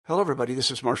Hello, everybody. This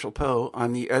is Marshall Poe.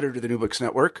 I'm the editor of the New Books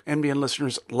Network. NBN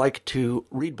listeners like to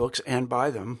read books and buy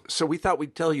them. So we thought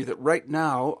we'd tell you that right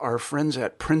now, our friends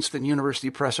at Princeton University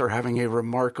Press are having a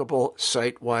remarkable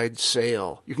site-wide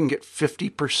sale. You can get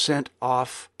 50%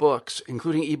 off books,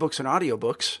 including ebooks and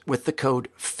audiobooks, with the code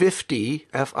 50,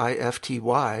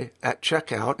 F-I-F-T-Y, at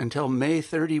checkout until May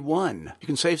 31. You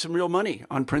can save some real money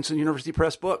on Princeton University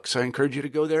Press books. I encourage you to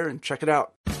go there and check it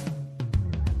out.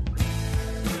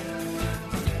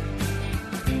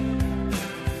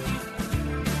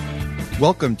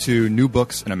 Welcome to New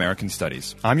Books in American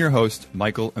Studies. I'm your host,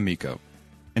 Michael Amico.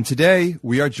 And today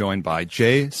we are joined by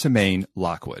Jessamine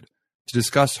Lockwood to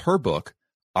discuss her book,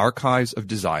 Archives of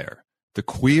Desire, The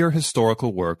Queer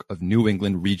Historical Work of New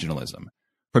England Regionalism,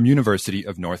 from University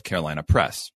of North Carolina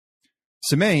Press.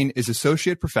 Jessamine is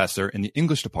Associate Professor in the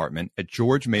English Department at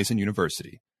George Mason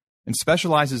University and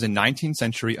specializes in 19th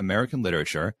century American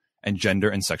literature and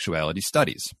gender and sexuality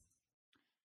studies.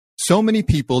 So many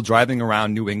people driving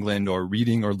around New England or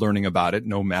reading or learning about it,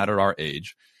 no matter our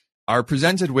age, are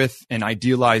presented with an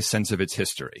idealized sense of its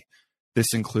history.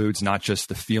 This includes not just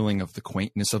the feeling of the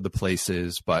quaintness of the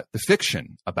places, but the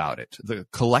fiction about it, the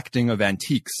collecting of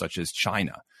antiques such as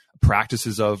china,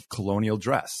 practices of colonial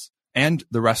dress, and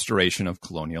the restoration of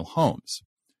colonial homes.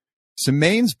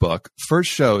 Jessamaine's book first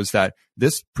shows that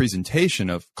this presentation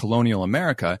of colonial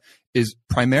America is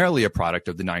primarily a product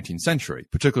of the 19th century,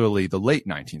 particularly the late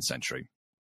 19th century.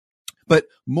 But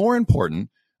more important,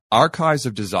 Archives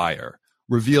of Desire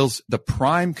reveals the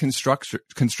prime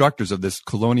constructors of this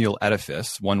colonial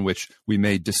edifice, one which we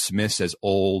may dismiss as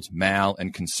old, male,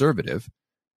 and conservative.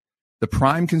 The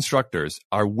prime constructors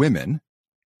are women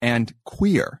and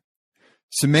queer.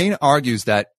 Jessamine argues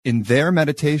that in their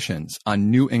meditations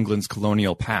on New England's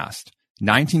colonial past,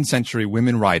 19th century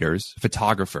women writers,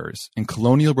 photographers, and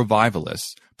colonial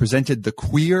revivalists presented the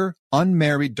queer,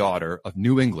 unmarried daughter of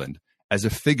New England as a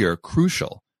figure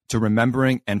crucial to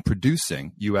remembering and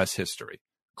producing U.S. history,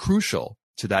 crucial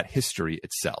to that history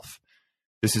itself.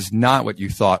 This is not what you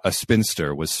thought a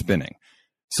spinster was spinning.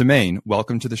 Jessamine,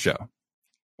 welcome to the show.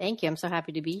 Thank you. I'm so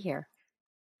happy to be here.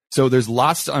 So there's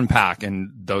lots to unpack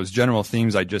in those general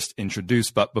themes I just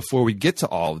introduced. But before we get to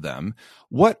all of them,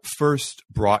 what first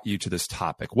brought you to this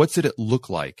topic? What did it look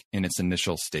like in its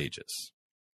initial stages?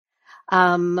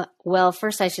 Well,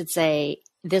 first I should say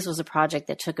this was a project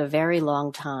that took a very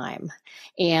long time.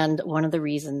 And one of the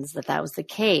reasons that that was the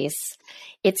case,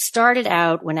 it started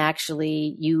out when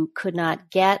actually you could not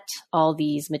get all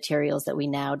these materials that we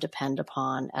now depend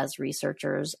upon as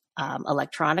researchers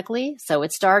electronically. So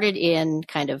it started in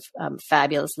kind of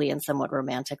fabulously and somewhat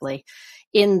romantically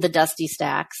in the dusty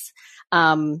stacks,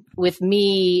 with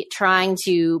me trying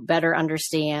to better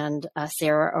understand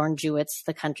Sarah Orne Jewett's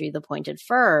The Country of the Pointed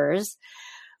Firs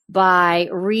by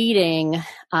reading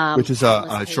which is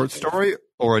a short story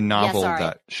or a novel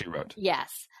that she wrote. Yes.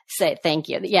 Thank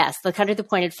you. Yes. The Country of the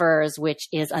Pointed Firs, which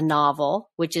is a novel,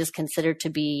 which is considered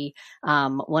to be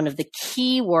one of the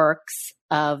key works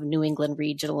of New England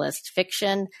regionalist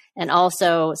fiction, and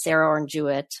also Sarah Orne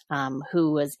Jewett,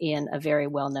 who was in a very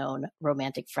well-known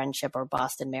romantic friendship or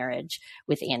Boston marriage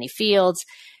with Annie Fields.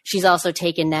 She's also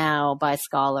taken now by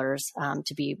scholars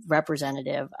to be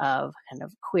representative of kind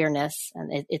of queerness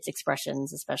and its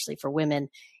expressions, especially for women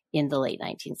in the late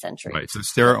 19th century. Right. So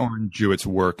Sarah Orne Jewett's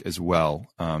work as well.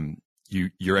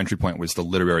 Your entry point was the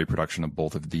literary production of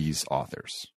both of these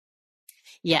authors.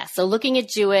 Yeah. So looking at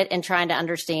Jewett and trying to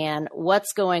understand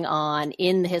what's going on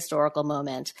in the historical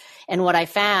moment. And what I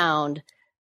found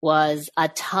was a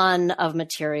ton of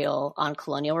material on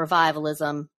colonial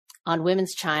revivalism, on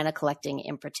women's china collecting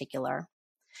in particular.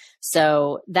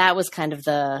 So that was kind of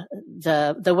the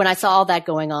when I saw all that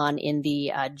going on in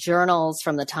the journals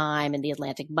from the time, in the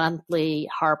Atlantic Monthly,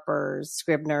 Harper's,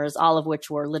 Scribner's, all of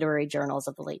which were literary journals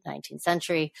of the late 19th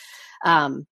century,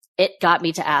 it got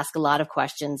me to ask a lot of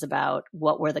questions about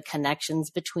what were the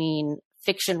connections between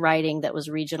fiction writing that was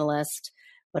regionalist,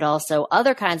 but also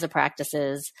other kinds of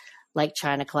practices like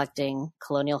china collecting,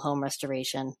 colonial home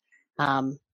restoration,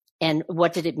 and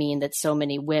what did it mean that so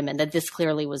many women, that this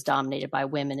clearly was dominated by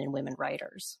women and women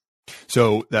writers?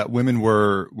 So that women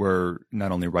were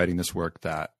not only writing this work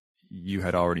that you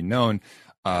had already known,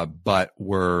 but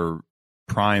were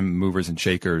prime movers and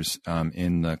shakers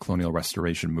in the colonial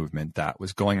restoration movement that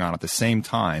was going on at the same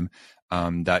time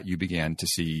that you began to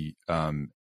see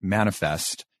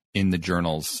manifest in the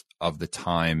journals of the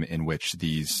time in which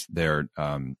their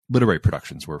literary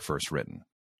productions were first written.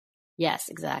 Yes,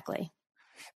 exactly.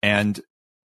 And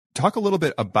talk a little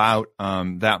bit about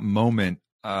that moment.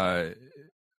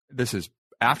 This is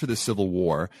after the Civil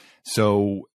War.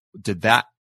 So did that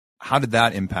how did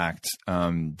that impact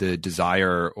the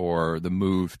desire or the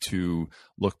move to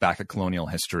look back at colonial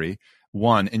history?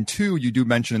 One, and two, you do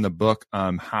mention in the book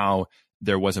how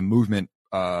there was a movement,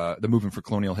 the movement for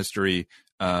colonial history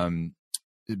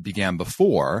it began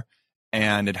before,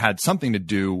 and it had something to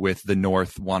do with the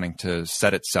North wanting to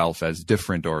set itself as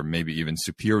different or maybe even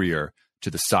superior to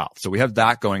the South. So we have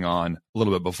that going on a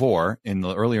little bit before in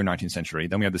the earlier 19th century.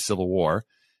 Then we have the Civil War,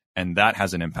 and that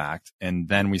has an impact. And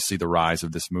then we see the rise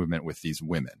of this movement with these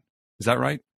women. Is that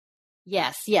right?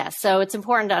 Yes. So it's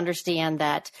important to understand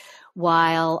that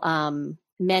while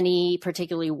many,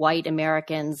 particularly white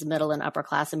Americans, middle and upper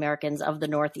class Americans of the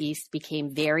Northeast,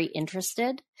 became very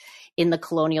interested in the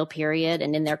colonial period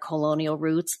and in their colonial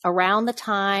roots around the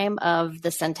time of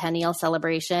the centennial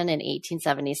celebration in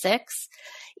 1876.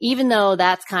 Even though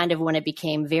that's kind of when it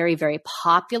became very, very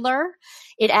popular,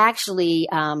 it actually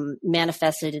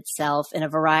manifested itself in a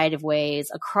variety of ways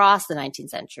across the 19th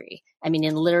century. I mean,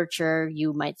 in literature,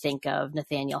 you might think of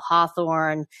Nathaniel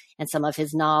Hawthorne and some of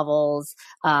his novels.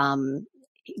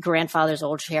 Grandfather's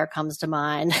Old Chair comes to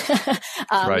mind.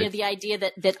 Right. The idea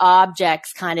that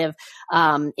objects kind of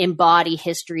embody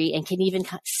history and can even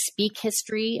speak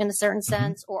history in a certain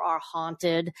sense, or are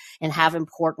haunted and have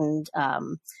important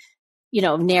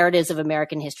narratives of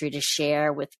American history to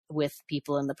share with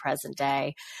people in the present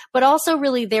day. But also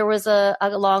really there was a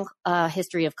long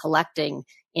history of collecting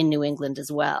in New England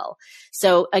as well.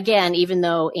 So again, even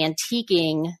though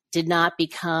antiquing did not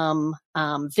become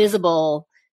visible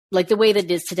like the way that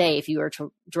it is today, if you were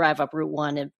to drive up Route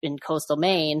 1 in coastal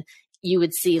Maine, you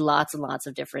would see lots and lots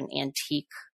of different antique,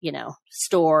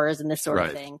 stores and this sort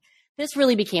of thing. This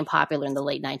really became popular in the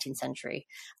late 19th century.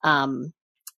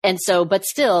 But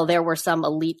still, there were some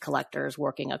elite collectors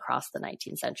working across the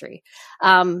 19th century.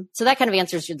 So that kind of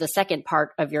answers the second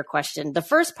part of your question. The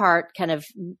first part, kind of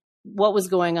what was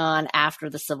going on after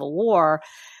the Civil War.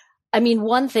 I mean,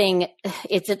 one thing,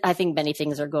 I think many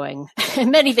things are going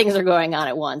on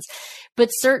at once, but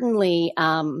certainly,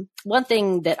 one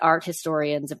thing that art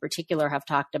historians in particular have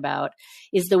talked about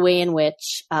is the way in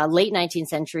which, late 19th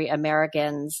century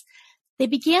Americans, they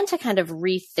began to kind of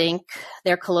rethink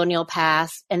their colonial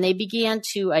past, and they began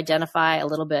to identify a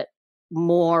little bit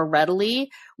more readily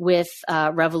with,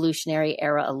 Revolutionary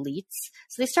era elites.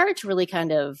 So they started to really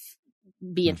kind of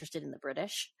be interested in the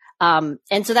British.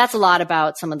 And so that's a lot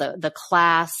about some of the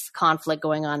class conflict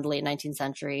going on in the late 19th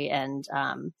century and,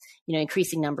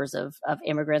 increasing numbers of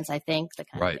immigrants, I think, the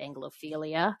kind of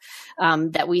Anglophilia,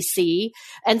 that we see.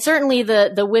 And certainly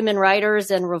the women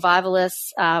writers and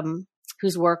revivalists,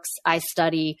 whose works I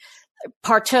study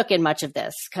partook in much of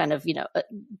this kind of,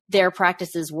 their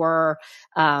practices were,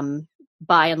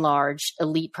 by and large,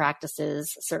 elite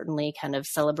practices, certainly kind of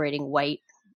celebrating white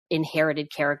inherited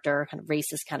character, kind of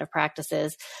racist kind of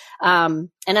practices. And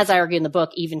as I argue in the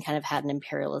book, even kind of had an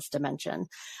imperialist dimension.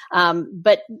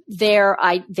 But their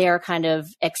kind of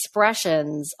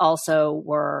expressions also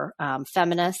were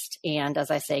feminist and,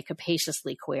 as I say,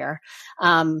 capaciously queer,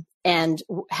 and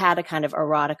had a kind of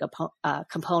erotic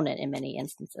component in many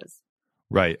instances.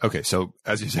 Right. Okay. So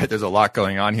as you said, there's a lot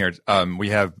going on here. We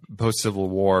have post-Civil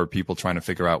War people trying to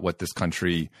figure out what this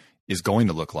country is going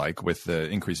to look like with the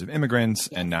increase of immigrants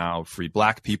and now free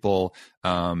Black people.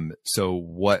 So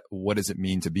what does it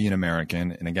mean to be an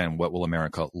American? And again, what will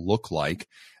America look like?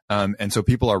 And so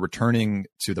people are returning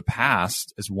to the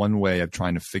past as one way of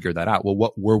trying to figure that out. Well,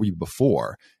 what were we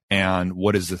before? And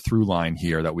what is the through line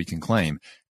here that we can claim?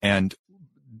 And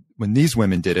when these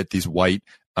women did it, these white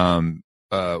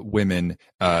women,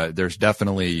 there's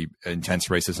definitely intense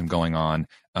racism going on.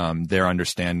 Their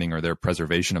understanding or their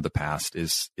preservation of the past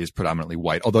is predominantly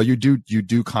white. Although you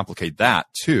do complicate that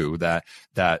too, that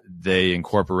they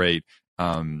incorporate,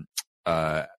 there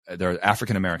are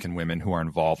African American women who are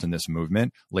involved in this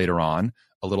movement later on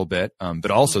a little bit.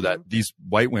 But also that these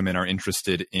white women are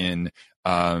interested in,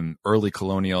 early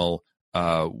colonial,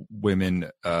 women,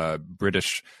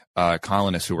 British,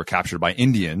 colonists who were captured by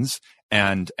Indians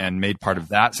and made part of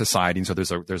that society. And so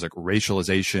there's a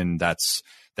racialization that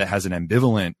has an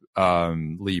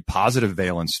ambivalently positive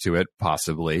valence to it,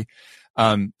 possibly.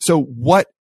 So what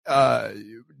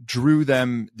drew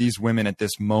these women at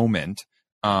this moment,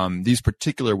 these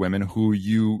particular women who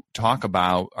you talk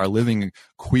about are living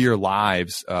queer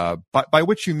lives, by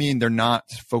which you mean they're not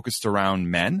focused around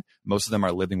men. Most of them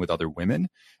are living with other women,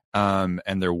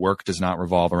 and their work does not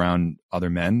revolve around other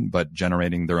men, but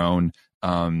generating their own,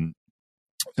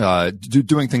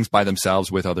 doing things by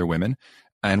themselves with other women.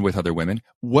 And with other women,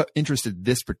 what interested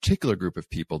this particular group of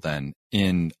people then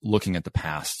in looking at the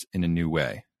past in a new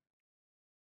way?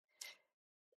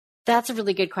 That's a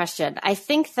really good question. I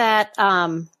think that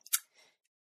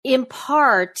in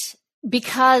part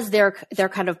because they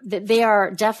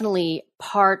are definitely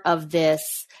part of this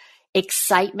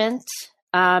excitement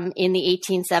in the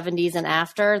 1870s and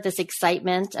after, this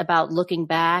excitement about looking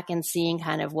back and seeing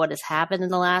kind of what has happened in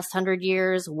the last 100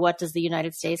 years. What does the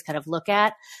United States kind of look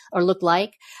at or look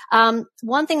like?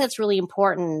 One thing that's really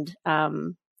important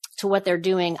to what they're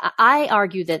doing, I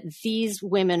argue that these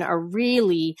women are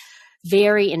really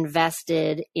very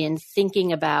invested in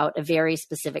thinking about a very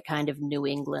specific kind of New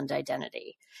England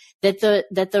identity, that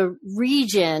the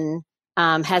region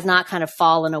has not kind of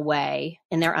fallen away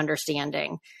in their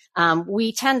understanding.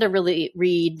 We tend to really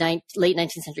read late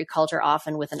 19th century culture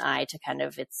often with an eye to kind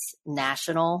of its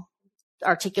national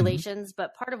articulations.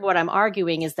 But part of what I'm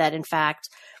arguing is that, in fact,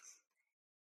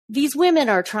 these women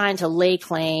are trying to lay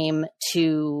claim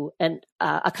to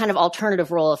a kind of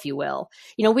alternative role, if you will.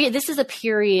 This is a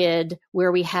period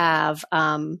where we have,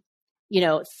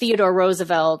 Theodore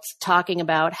Roosevelt talking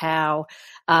about how,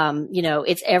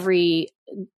 it's every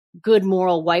good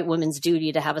moral white woman's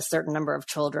duty to have a certain number of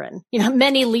children.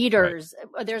 Many leaders,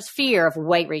 right. There's fear of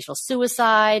white racial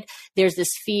suicide. There's this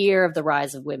fear of the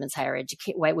rise of white women's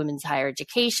higher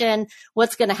education.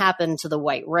 What's going to happen to the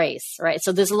white race, right?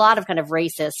 So there's a lot of kind of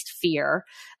racist fear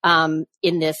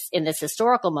in this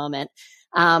historical moment.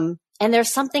 And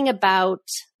there's something about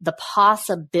the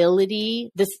possibility,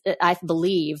 I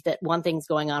believe that one thing's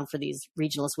going on for these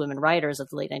regionalist women writers of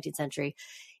the late 19th century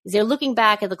is they're looking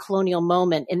back at the colonial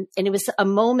moment, and it was a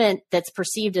moment that's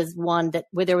perceived as one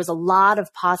where there was a lot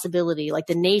of possibility, like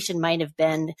the nation might have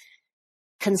been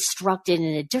constructed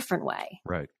in a different way.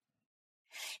 Right.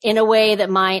 In a way that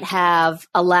might have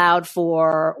allowed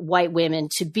for white women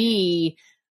to be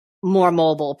more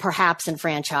mobile, perhaps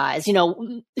enfranchised.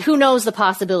 Who knows the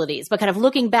possibilities, but kind of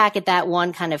looking back at that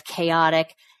one kind of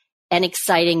chaotic and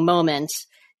exciting moment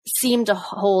seemed to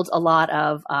hold a lot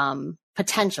of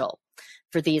potential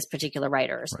for these particular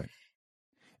writers. Right.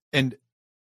 And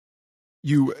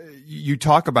you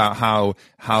talk about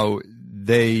how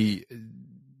they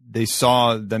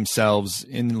saw themselves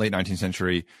in the late 19th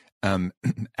century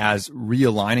as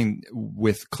realigning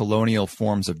with colonial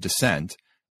forms of dissent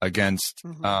against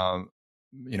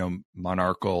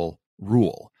monarchical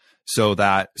rule. So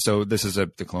this is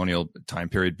the colonial time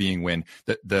period being when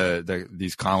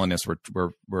these colonists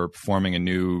were forming a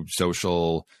new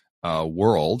social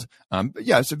world.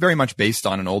 It's very much based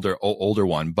on an older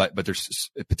one, but there's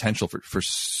a potential for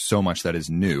so much that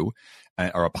is new,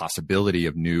 or a possibility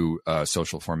of new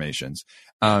social formations,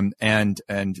 and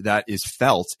that is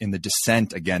felt in the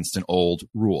dissent against an old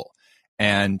rule.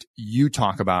 And you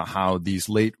talk about how these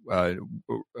late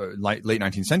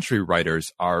 19th century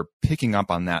writers are picking up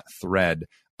on that thread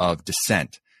of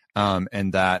dissent,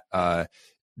 and that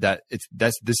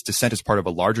this dissent is part of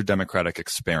a larger democratic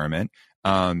experiment,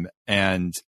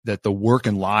 and that the work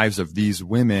and lives of these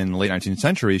women in the late 19th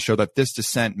century show that this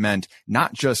dissent meant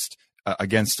not just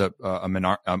against a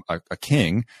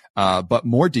king, but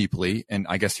more deeply, and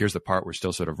I guess here's the part we're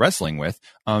still sort of wrestling with,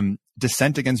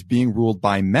 dissent against being ruled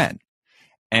by men.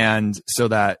 And so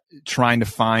that trying to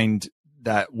find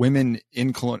that women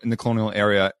in the colonial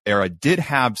era did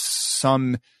have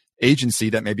some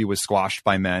agency that maybe was squashed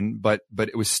by men, but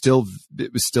it was still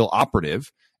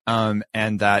operative,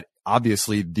 and that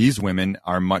obviously these women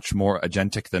are much more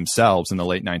agentic themselves in the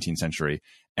late 19th century,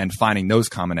 and finding those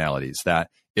commonalities, that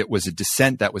it was a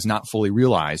dissent that was not fully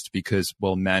realized because,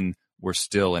 men were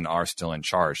still and are still in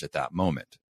charge at that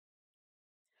moment.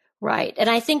 Right. And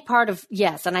I think part of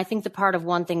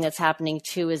one thing that's happening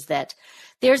too is that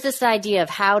there's this idea of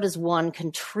how does one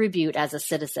contribute as a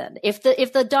citizen? If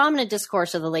the dominant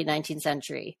discourse of the late 19th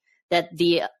century that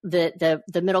the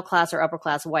middle class or upper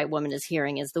class white woman is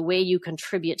hearing is the way you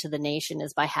contribute to the nation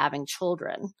is by having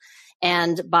children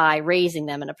and by raising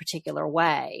them in a particular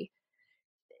way,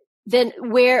 then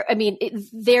what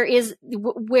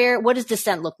does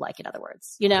dissent look like, in other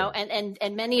words,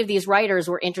 and many of these writers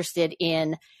were interested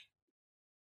in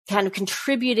kind of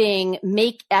contributing,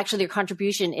 their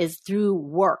contribution is through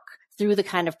work, through the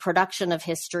kind of production of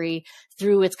history,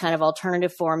 through its kind of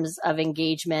alternative forms of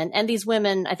engagement. And these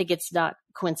women, I think it's not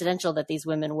coincidental that these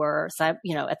women were,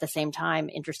 at the same time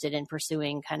interested in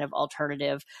pursuing kind of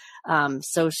alternative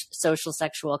social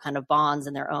sexual kind of bonds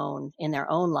in their own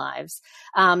lives.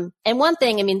 And one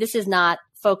thing, this is not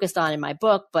focused on in my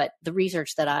book, but the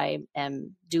research that I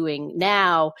am doing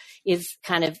now is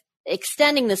kind of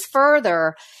extending this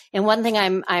further. And one thing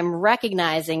I'm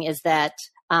recognizing is that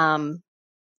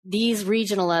these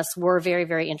regionalists were very,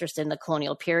 very interested in the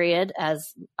colonial period, as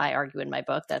I argue in my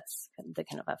book. That's the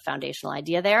kind of a foundational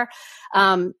idea there.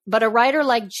 But a writer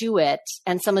like Jewett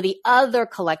and some of the other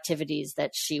collectivities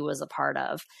that she was a part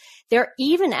of, they're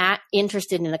even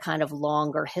interested in a kind of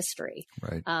longer history.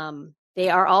 Right. They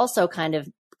are also kind of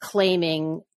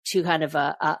claiming to kind of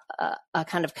a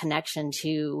kind of connection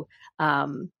to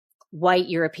white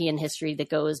European history that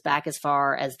goes back as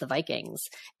far as the Vikings,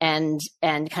 and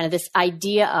kind of this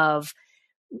idea of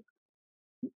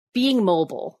being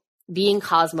mobile, being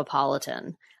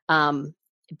cosmopolitan,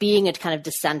 being a kind of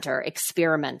dissenter,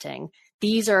 experimenting.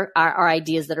 These are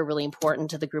ideas that are really important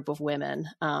to the group of women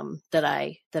that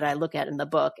I look at in the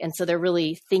book. And so they're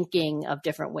really thinking of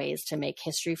different ways to make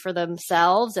history for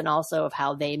themselves, and also of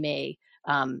how they may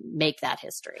make that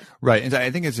history. Right. And I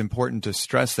think it's important to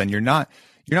stress then you're not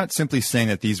simply saying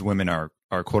that these women are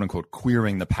quote unquote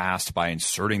queering the past by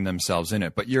inserting themselves in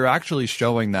it, but you're actually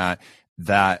showing that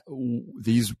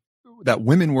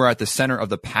women were at the center of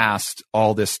the past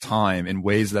all this time in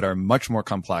ways that are much more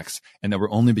complex and that we're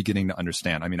only beginning to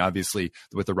understand. I mean, obviously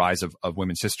with the rise of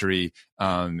women's history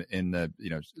in the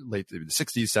late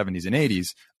 60s, 70s, and 80s,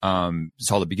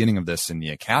 saw the beginning of this in the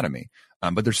academy.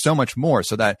 But there's so much more.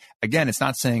 So that, again, it's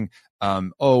not saying,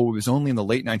 it was only in the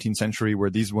late 19th century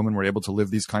where these women were able to live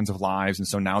these kinds of lives. And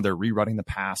so now they're rewriting the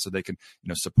past so they can,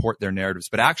 support their narratives.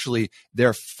 But actually,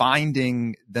 they're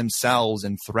finding themselves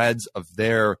in threads of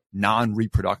their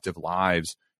non-reproductive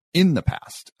lives in the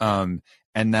past. And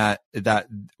that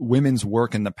women's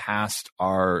work in the past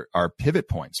are pivot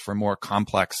points for more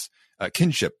complex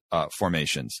kinship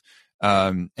formations.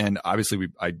 And obviously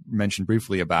I mentioned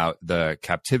briefly about the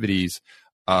captivities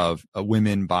of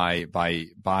women by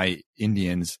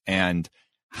Indians, and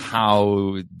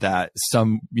how that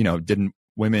some,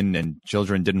 women and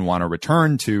children didn't want to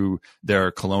return to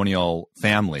their colonial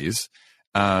families.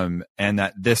 And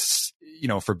that this,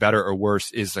 for better or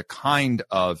worse, is a kind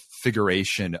of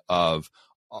figuration of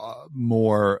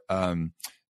more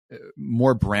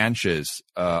branches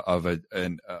of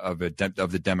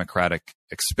the democratic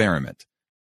experiment.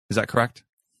 Is that correct?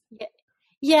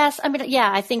 Yes. I mean,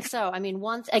 yeah, I think so. I mean,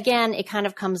 once again, it kind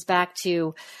of comes back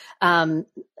to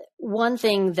one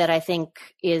thing that I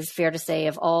think is fair to say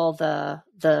of all the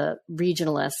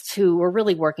regionalists who were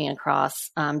really working across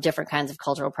different kinds of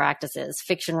cultural practices: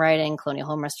 fiction writing, colonial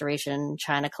home restoration,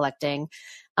 China collecting,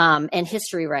 and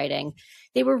history writing.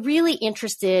 They were really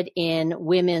interested in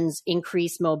women's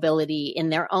increased mobility in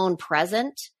their own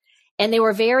present, and they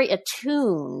were very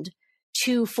attuned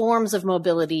to forms of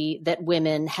mobility that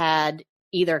women had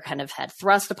either kind of had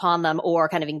thrust upon them or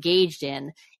kind of engaged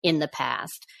in the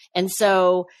past. And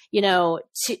so,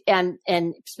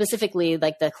 and specifically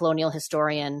like the colonial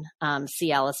historian,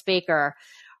 C. Alice Baker,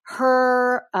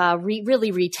 her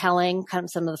really retelling kind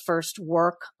of some of the first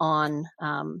work on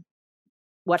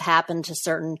what happened to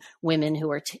certain women who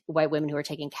were white women who were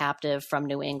taken captive from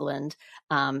New England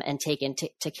and taken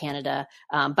to Canada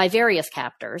by various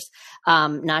captors,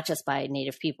 not just by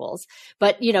Native peoples.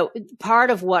 But,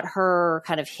 part of what her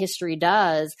kind of history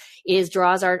does is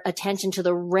draws our attention to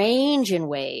the range in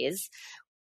ways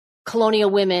colonial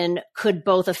women could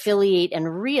both affiliate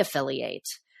and re-affiliate.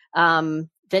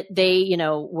 That they,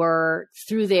 were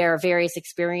through their various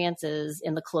experiences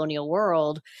in the colonial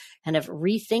world, kind of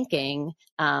rethinking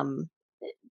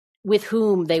with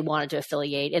whom they wanted to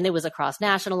affiliate. And it was across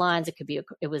national lines.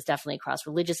 It was definitely across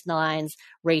religious lines,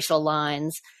 racial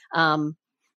lines. And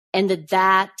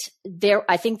I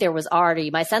think there was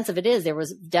already, my sense of it is there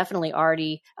was definitely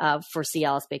already, for C.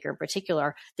 Alice Baker in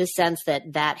particular, this sense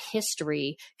that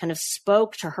history kind of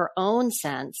spoke to her own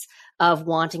sense of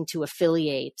wanting to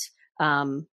affiliate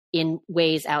in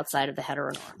ways outside of the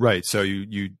heteronorm. Right. So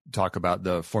you talk about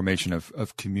the formation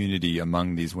of community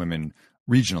among these women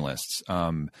regionalists.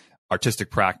 Artistic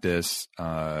practice,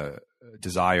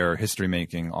 desire, history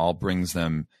making, all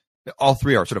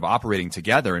three are sort of operating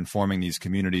together and forming these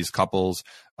communities, couples,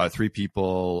 3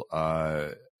 people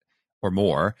or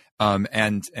more. So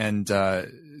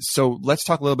let's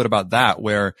talk a little bit about that,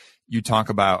 where you talk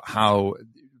about how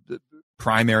the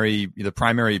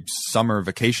primary summer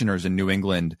vacationers in New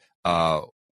England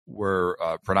were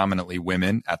predominantly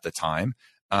women at the time,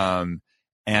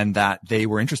 and that they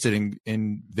were interested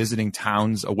in visiting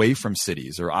towns away from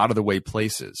cities or out of the way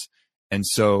places. And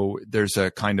so there's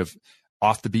a kind of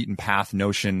off the beaten path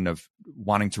notion of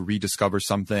wanting to rediscover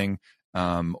something,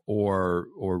 or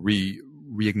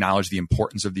re-acknowledge the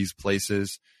importance of these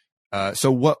places.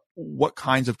 So what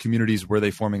kinds of communities were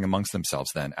they forming amongst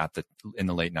themselves then in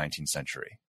the late 19th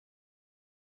century?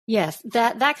 Yes,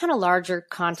 that kind of larger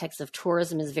context of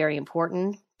tourism is very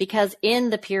important, because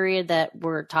in the period that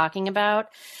we're talking about,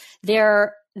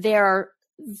 there are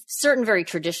certain very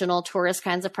traditional tourist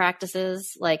kinds of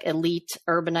practices, like elite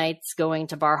urbanites going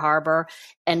to Bar Harbor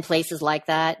and places like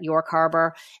that, York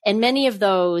Harbor. And many of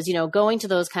those, going to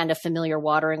those kind of familiar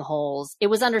watering holes, it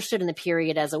was understood in the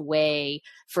period as a way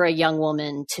for a young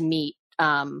woman to meet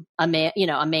a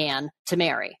man to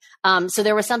marry. So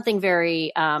there was something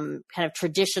very kind of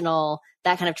traditional.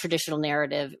 That kind of traditional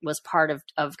narrative was part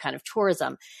of kind of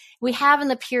tourism. We have in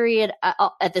the period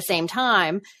at the same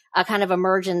time a kind of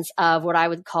emergence of what I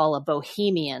would call a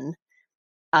bohemian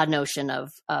notion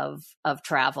of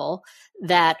travel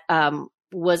that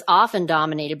was often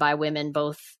dominated by women,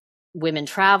 both women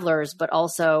travelers, but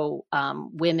also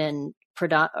women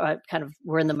kind of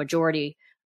were in the majority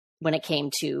when it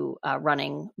came to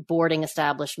running boarding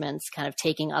establishments, kind of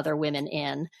taking other women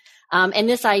in. And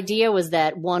this idea was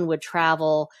that one would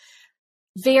travel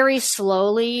very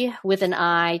slowly with an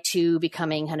eye to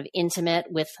becoming kind of intimate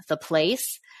with the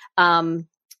place. And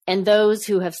those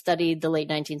who have studied the late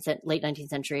 19th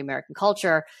century American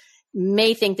culture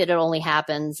may think that it only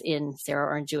happens in Sarah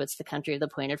Orne Jewett's The Country of the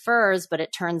Pointed Firs, but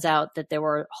it turns out that there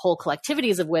were whole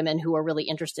collectivities of women who were really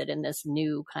interested in this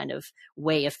new kind of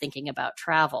way of thinking about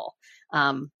travel.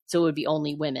 So it would be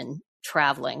only women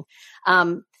traveling.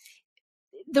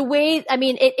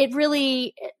 It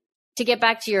really, to get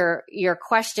back to your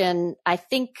question, I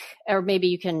think, or maybe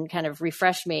you can kind of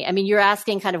refresh me. I mean, you're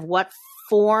asking kind of what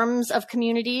forms of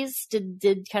communities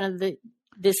did kind of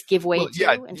this give way to?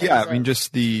 Yeah. I mean,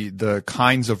 just the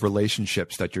kinds of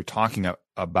relationships that you're talking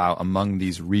about among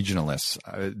these regionalists.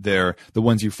 They're the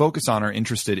ones you focus on are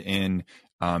interested in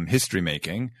history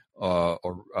making,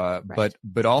 right.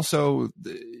 but also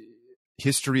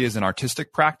history is an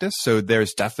artistic practice. So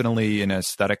there's definitely an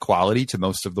aesthetic quality to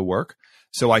most of the work.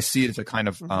 So I see it as a kind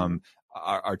of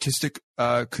artistic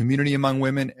community among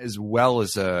women, as well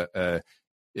as a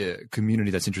community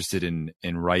that's interested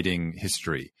in writing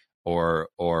history or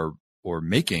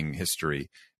making history,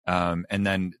 and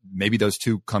then maybe those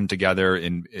two come together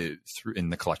in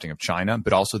the collecting of china,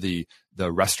 but also the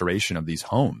restoration of these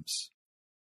homes.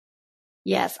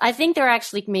 Yes, I think there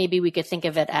actually maybe we could think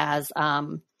of it as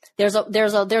there's a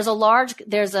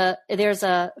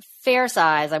fair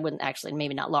size. I wouldn't actually,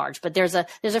 maybe not large, but there's a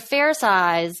fair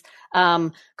size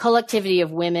collectivity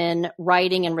of women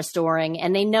writing and restoring,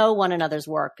 and they know one another's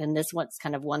work. And this one's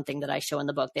kind of one thing that I show in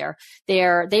the book.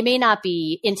 They may not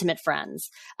be intimate friends,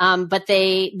 but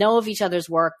they know of each other's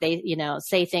work. They,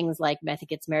 say things like, I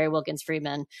think it's Mary Wilkins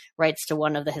Freeman writes to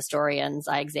one of the historians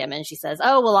I examine. She says,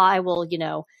 "Oh, well, I will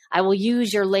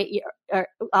use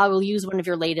I will use one of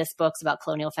your latest books about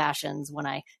colonial fashions when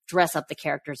I dress up the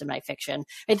characters in my fiction."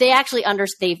 They actually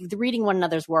they're reading one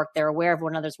another's work. They're aware of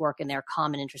one another's work and their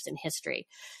common interest in history.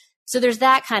 So there's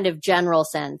that kind of general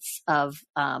sense of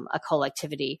a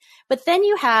collectivity. But then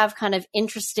you have kind of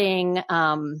interesting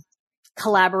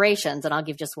collaborations, and I'll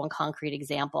give just one concrete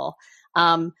example.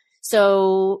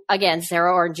 So again,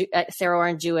 Sarah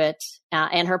Orne Jewett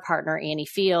and her partner Annie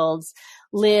Fields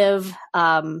live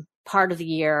part of the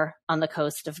year on the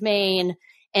coast of Maine,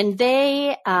 and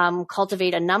they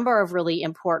cultivate a number of really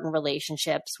important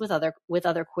relationships with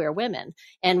other queer women.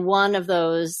 And one of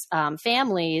those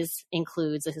families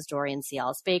includes the historian C.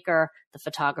 Alice Baker, the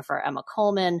photographer Emma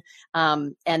Coleman,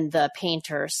 and the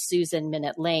painter Susan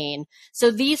Minott Lane.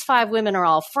 So these 5 women are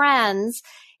all friends,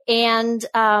 and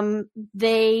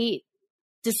they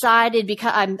decided,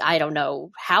 because I don't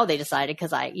know how they decided,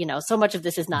 because so much of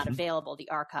this is not available. The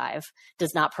archive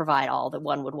does not provide all that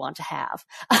one would want to have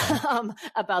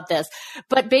about this.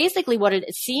 But basically what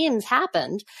it seems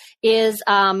happened is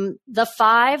the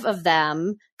 5 of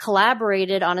them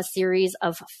collaborated on a series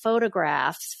of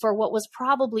photographs for what was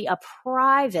probably a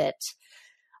private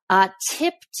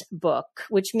tipped book,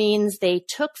 which means they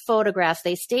took photographs,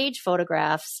 they staged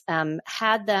photographs,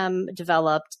 had them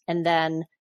developed, and then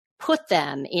put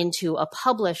them into a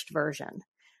published version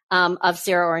of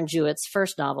Sarah Orne Jewett's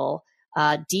first novel,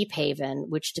 Deep Haven,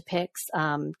 which depicts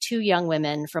 2 young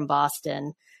women from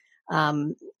Boston.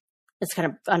 It's kind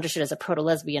of understood as a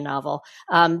proto-lesbian novel,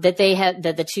 that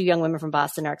the 2 young women from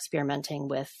Boston are experimenting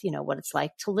with, what it's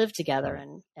like to live together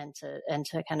and to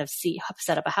kind of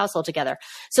set up a household together.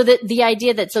 So the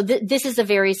idea that, this is a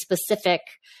very specific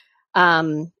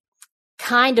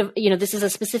kind of, this is a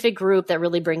specific group that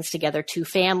really brings together two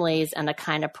families and a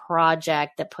kind of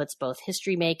project that puts both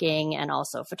history making and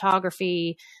also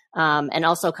photography, and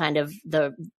also kind of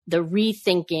the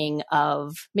rethinking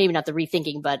of, maybe not the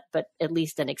rethinking, but at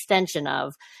least an extension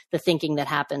of the thinking that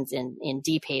happens in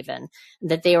Deep Haven,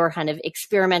 that they were kind of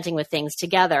experimenting with things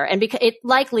together. And because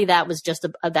that was just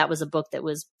that was a book that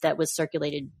was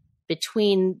circulated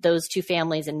between those two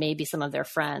families and maybe some of their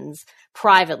friends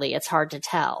privately. It's hard to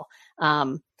tell.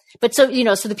 But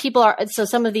so, so the people so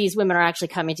some of these women are actually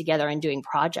coming together and doing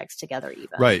projects together even.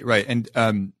 Right. And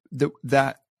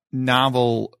that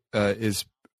novel is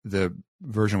the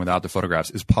version without the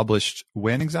photographs is published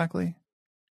when exactly?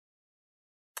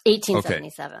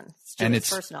 1877. Okay. And it's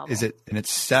first novel.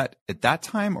 It's set at that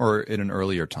time or at an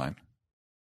earlier time?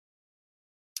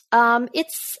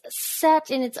 It's set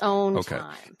in its own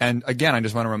time. And again, I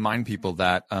just want to remind people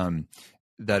that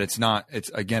that it's not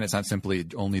simply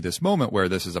only this moment where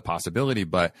this is a possibility,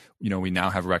 but we now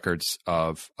have records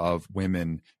of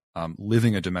women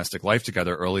living a domestic life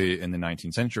together early in the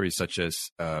 19th century, such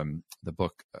as the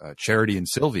book Charity and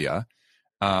Sylvia,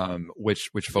 which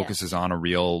focuses on a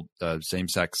real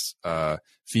same-sex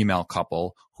female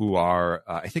couple who are,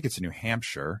 I think it's in New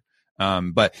Hampshire,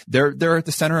 but they're at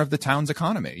the center of the town's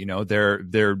economy.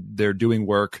 They're doing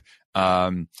work.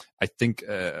 I think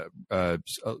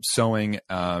sewing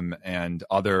and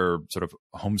other sort of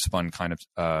homespun kind of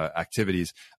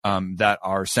activities that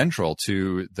are central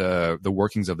to the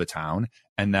workings of the town,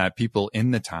 and that people in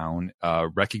the town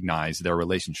recognize their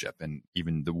relationship, and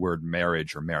even the word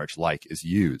marriage or marriage-like is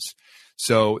used.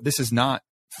 So this is not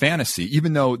fantasy,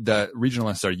 even though the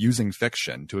regionalists are using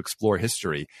fiction to explore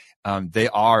history. They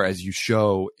are, as you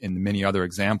show in many other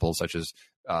examples, such as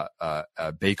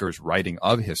Baker's writing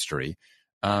of history,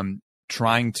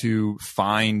 trying to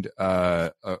find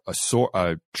a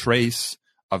trace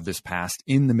of this past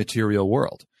in the material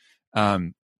world.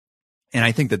 And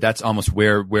I think that that's almost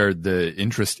where the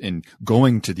interest in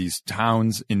going to these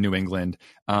towns in New England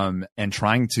and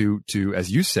trying to,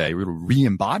 as you say,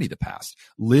 re-embody the past,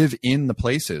 live in the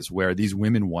places where these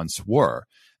women once were.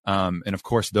 And of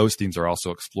course, those themes are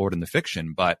also explored in the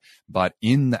fiction, but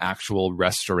in the actual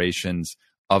restorations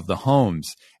of the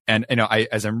homes. And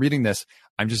as I'm reading this,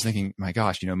 I'm just thinking, my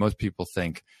gosh, most people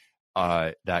think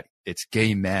that it's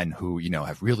gay men who,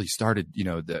 have really started,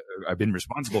 have been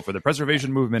responsible for the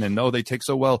preservation movement, and they take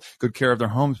so good care of their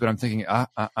homes. But I'm thinking,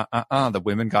 the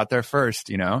women got there first,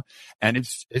 and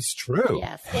it's true.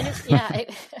 Yes. And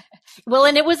well,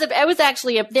 and there was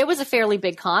a fairly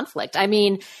big conflict. I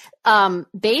mean,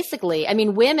 basically,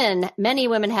 many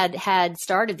women had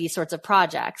started these sorts of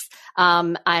projects.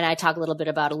 And I talk a little bit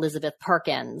about Elizabeth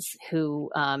Perkins,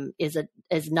 who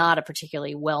is not a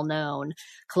particularly well-known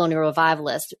colonial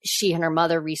revivalist. She and her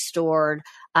mother restored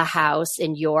a house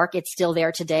in York. It's still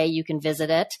there today. You can visit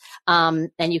it.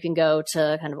 And you can go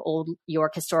to kind of Old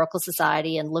York Historical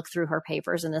Society and look through her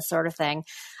papers and this sort of thing.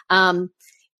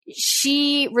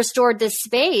 She restored this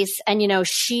space, and,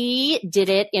 she did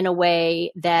it in a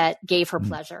way that gave her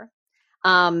pleasure.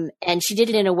 And she did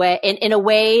it in a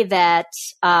way that,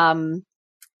 the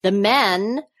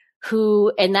men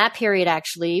who, in that period,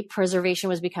 actually, preservation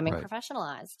was becoming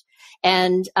professionalized.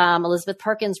 And Elizabeth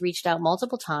Perkins reached out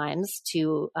multiple times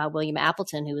to William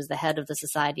Appleton, who was the head of the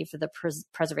Society for the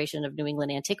Preservation of New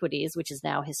England Antiquities, which is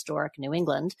now Historic New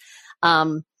England,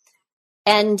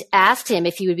 and asked him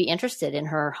if he would be interested in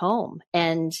her home.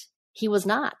 And he was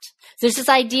not. So there's this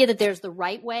idea that there's the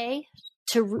right way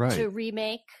to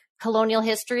remake colonial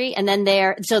history, and then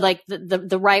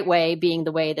the right way being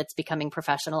the way that's becoming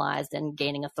professionalized and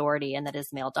gaining authority, and that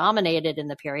is male dominated in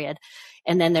the period.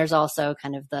 And then there's also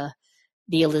kind of the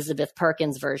Elizabeth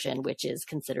Perkins version, which is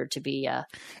considered to be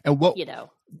what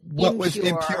was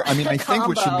impure. I mean, I think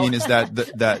what you mean is that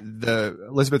the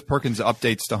Elizabeth Perkins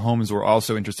updates to homes were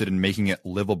also interested in making it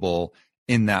livable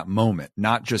in that moment,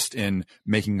 not just in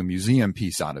making a museum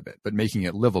piece out of it, but making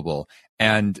it livable.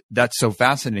 And that's so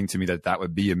fascinating to me that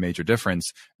would be a major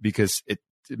difference, because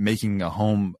making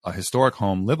a historic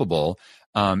home livable,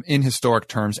 in historic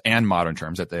terms and modern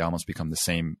terms, that they almost become the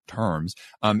same terms,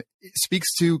 it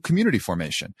speaks to community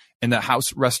formation, and that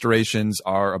house restorations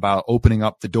are about opening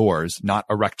up the doors, not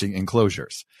erecting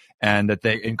enclosures, and that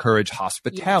they encourage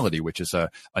hospitality, which is a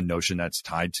notion that's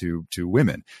tied to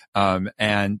women,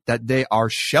 and that they are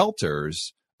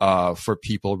shelters for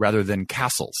people rather than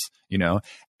castles,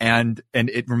 And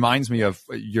it reminds me of,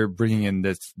 you're bringing in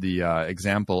the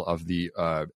example of the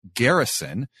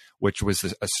garrison, which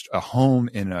was a home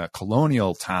in a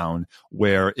colonial town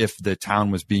where if the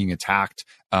town was being attacked,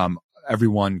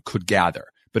 everyone could gather.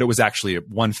 but it was actually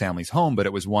one family's home, but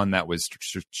it was one that was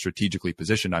strategically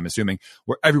positioned, I'm assuming,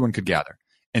 where everyone could gather.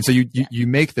 And so you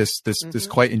make this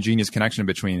quite ingenious connection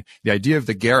between the idea of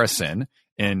the garrison,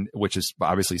 and which is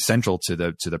obviously central to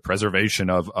the preservation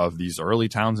of these early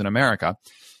towns in America,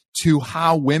 to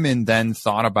how women then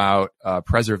thought about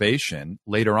preservation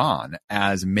later on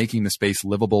as making the space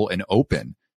livable and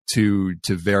open to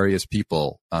various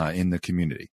people in the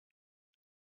community.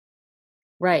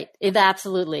 Right.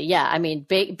 Absolutely. Yeah. I mean,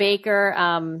 Baker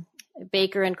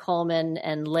and Coleman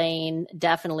and Lane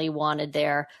definitely wanted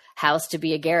their house to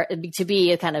be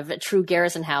a kind of a true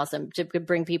garrison house and to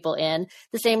bring people in.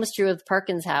 The same was true of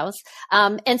Perkins' house.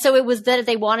 And so it was that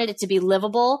they wanted it to be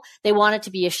livable. They wanted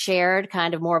to be a shared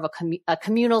kind of more of a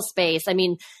communal space. I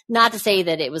mean, not to say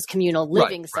that it was communal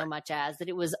living so much as that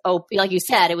it was open, like you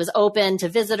said, it was open to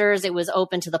visitors. It was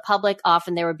open to the public.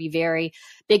 Often there would be very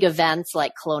big events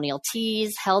like colonial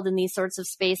teas held in these sorts of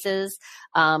spaces.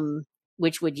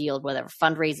 Which would yield whatever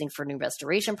fundraising for new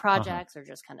restoration projects or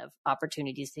just kind of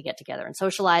opportunities to get together and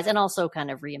socialize, and also kind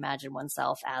of reimagine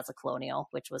oneself as a colonial,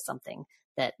 which was something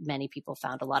that many people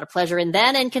found a lot of pleasure in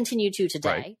then and continue to today.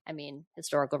 Right. I mean,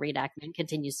 historical reenactment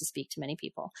continues to speak to many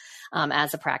people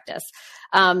as a practice.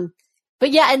 But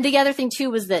yeah, and the other thing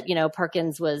too was that,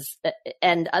 Perkins was,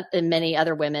 and many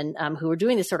other women who were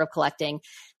doing this sort of collecting,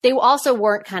 they also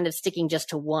weren't kind of sticking just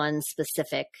to one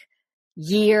specific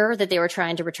year that they were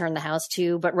trying to return the house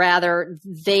to, but rather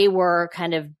they were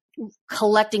kind of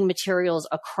collecting materials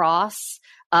across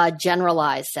a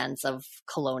generalized sense of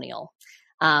colonial.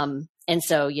 And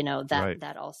so,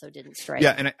 that also didn't strike.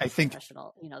 Yeah. And I think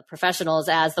professionals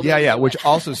as the way which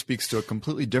also speaks to a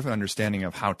completely different understanding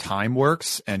of how time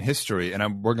works and history.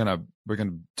 And we're gonna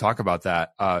talk about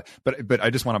that. But I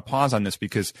just want to pause on this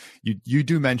because you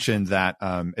do mention that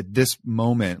at this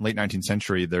moment, late 19th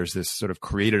century, there's this sort of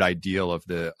created ideal of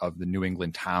the New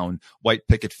England town, white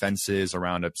picket fences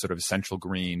around a sort of central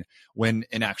green, when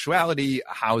in actuality,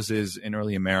 houses in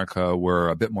early America were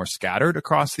a bit more scattered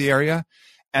across the area.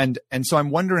 And so I'm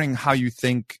wondering how you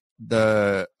think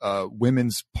the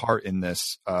women's part in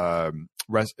this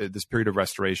this period of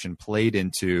restoration played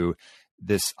into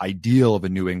this ideal of a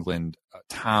New England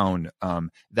town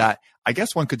that I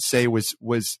guess one could say was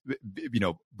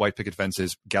white picket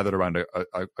fences gathered around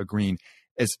a green,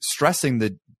 as stressing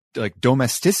the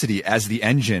domesticity as the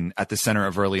engine at the center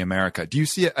of early America. Do you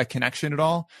see a connection at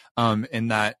all in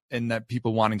that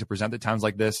people wanting to present the towns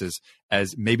like this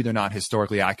as maybe they're not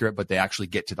historically accurate, but they actually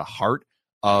get to the heart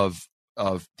of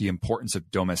the importance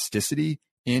of domesticity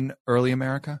in early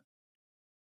America?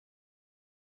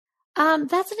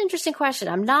 That's an interesting question.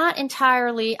 I'm not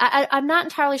entirely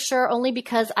sure, only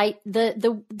because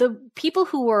the people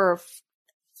who were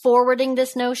forwarding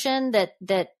this notion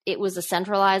that it was a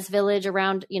centralized village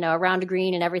around a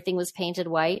green and everything was painted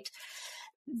white.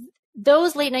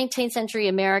 Those late 19th century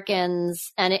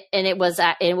Americans, and it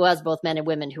was both men and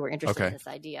women who were interested in this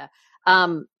idea.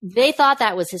 They thought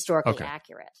that was historically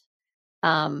accurate.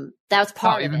 That was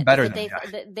part of even it. Better than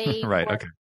they right. Were, okay.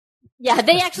 Yeah,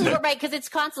 they actually were right, because it's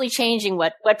constantly changing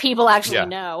what people actually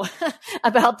know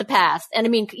about the past. And I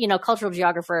mean, cultural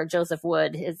geographer Joseph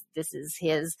Wood, this is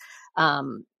his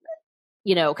kind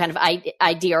of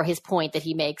idea, or his point that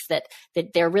he makes, that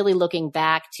they're really looking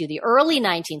back to the early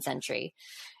 19th century.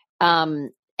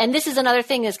 And this is another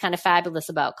thing that's kind of fabulous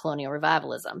about colonial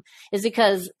revivalism, is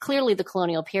because clearly the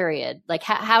colonial period, like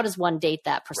how does one date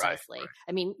that precisely? Right.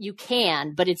 I mean, you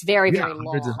can, but it's very, very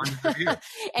long. And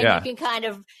you can kind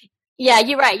of,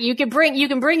 you're right. You can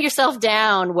bring yourself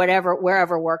down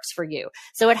wherever works for you.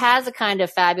 So it has a kind of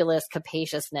fabulous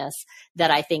capaciousness that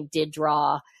I think did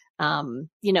draw,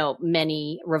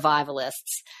 many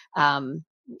revivalists.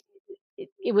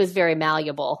 It was very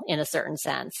malleable in a certain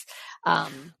sense.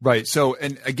 Right. So,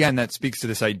 and again, that speaks to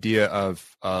this idea of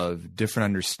different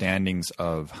understandings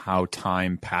of how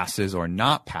time passes or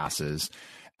not passes.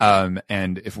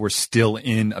 And if we're still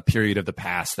in a period of the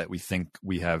past that we think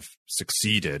we have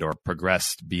succeeded or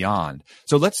progressed beyond.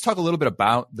 So let's talk a little bit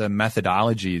about the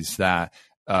methodologies that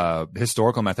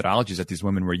historical methodologies that these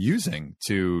women were using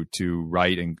to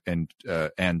write and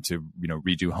to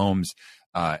redo homes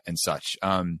and such.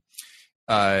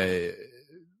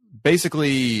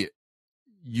 Basically,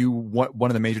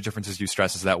 one of the major differences you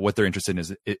stress is that what they're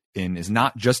interested in is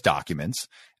not just documents,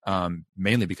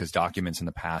 mainly because documents in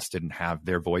the past didn't have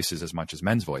their voices as much as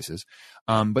men's voices,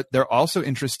 but they're also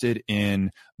interested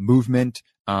in movement,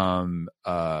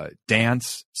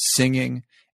 dance, singing,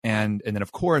 and then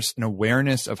of course an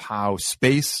awareness of how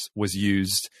space was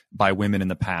used by women in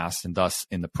the past and thus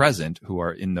in the present, who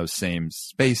are in those same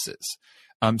spaces.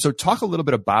 So talk a little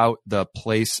bit about the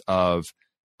place of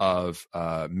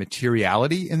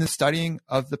materiality in the studying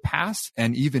of the past,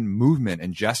 and even movement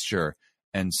and gesture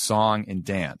and song and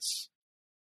dance.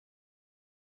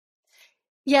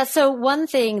 Yeah. So one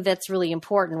thing that's really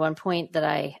important, one point that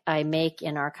I make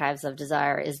in Archives of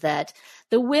Desire, is that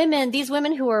these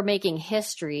women who are making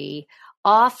history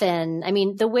often, I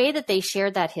mean, the way that they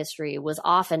shared that history was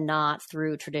often not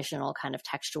through traditional kind of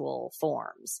textual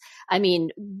forms. I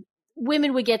mean,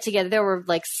 women would get together. There were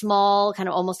like small, kind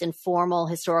of almost informal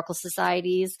historical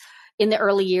societies. In the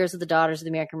early years of the Daughters of the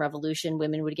American Revolution,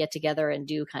 women would get together and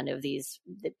do kind of these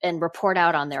and report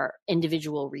out on their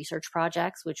individual research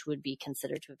projects, which would be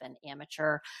considered to have been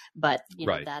amateur. But,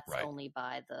 that's only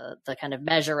by the kind of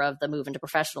measure of the move into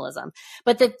professionalism.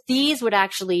 But that they would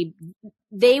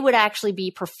actually be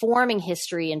performing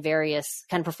history in various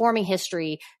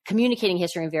communicating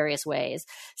history in various ways.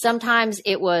 Sometimes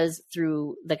it was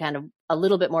through the kind of a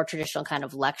little bit more traditional kind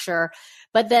of lecture,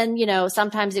 but then,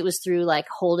 sometimes it was through like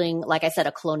holding, like I said,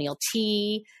 a colonial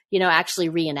tea, actually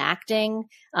reenacting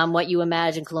what you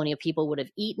imagine colonial people would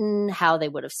have eaten, how they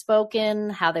would have spoken,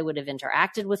 how they would have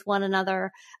interacted with one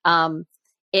another.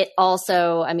 It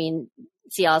also, I mean,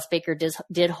 C. Alice Baker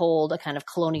did hold a kind of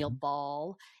colonial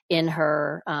ball in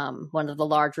her one of the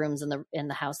large rooms in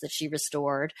the house that she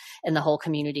restored, and the whole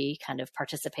community kind of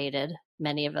participated.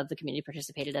 Many of the community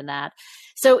participated in that.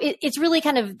 So it's really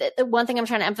kind of the one thing I'm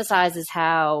trying to emphasize is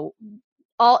how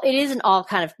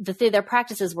their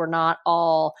practices were not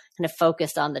all kind of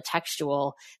focused on the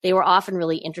textual. They were often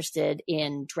really interested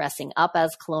in dressing up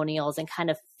as colonials and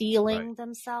kind of feeling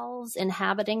themselves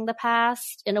inhabiting the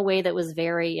past in a way that was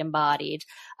very embodied.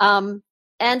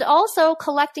 And also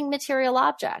collecting material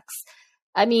objects.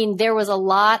 I mean, there was a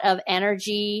lot of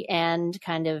energy and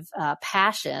kind of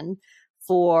passion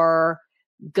for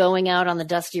going out on the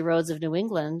dusty roads of New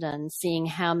England and seeing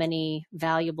how many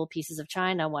valuable pieces of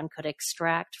china one could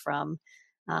extract from,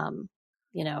 a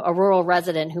rural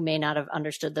resident who may not have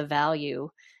understood the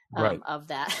value of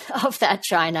that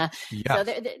china. Yeah.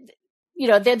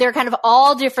 So they're kind of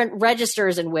all different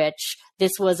registers in which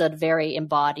this was a very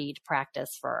embodied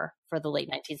practice for the late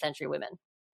 19th century women.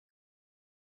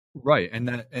 Right. And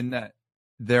that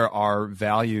there are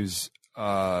values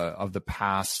of the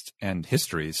past and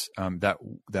histories that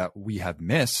we have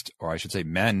missed, or I should say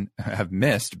men have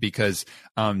missed, because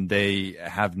they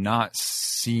have not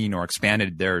seen or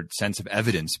expanded their sense of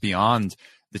evidence beyond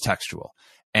the textual.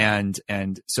 And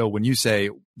so when you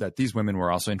say that these women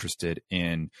were also interested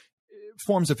in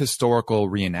forms of historical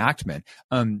reenactment,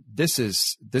 this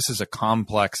is a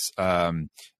complex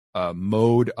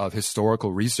mode of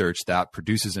historical research that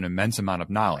produces an immense amount of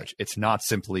knowledge. It's not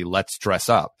simply let's dress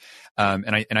up, so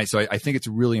I think it's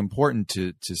really important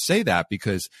to say that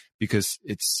because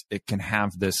it can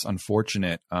have this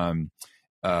unfortunate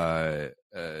right.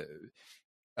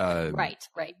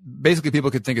 Basically,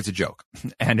 people could think it's a joke,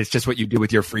 and it's just what you do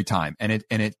with your free time, and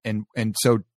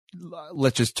so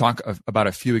let's just talk about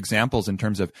a few examples in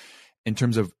terms of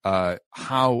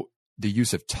how the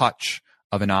use of touch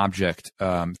of an object,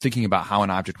 thinking about how an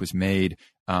object was made,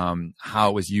 how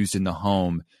it was used in the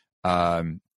home,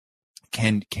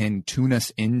 can tune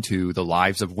us into the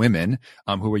lives of women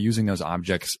who were using those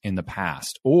objects in the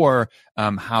past, or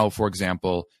how, for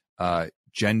example,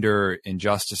 gender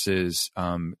injustices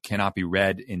cannot be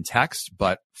read in text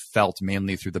but felt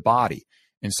mainly through the body,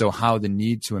 and so how the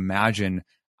need to imagine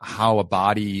how a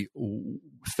body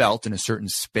felt in a certain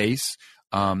space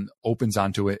opens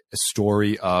onto a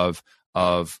story of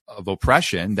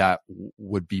oppression that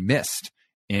would be missed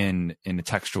in a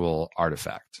textual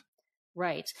artifact.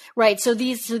 Right. So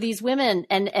these women,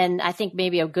 and I think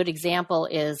maybe a good example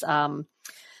is that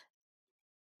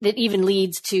even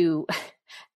leads to,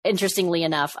 interestingly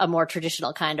enough, a more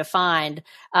traditional kind of find.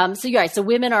 So you're right. So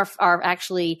women are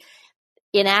actually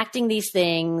enacting these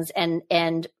things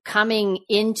and coming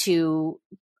into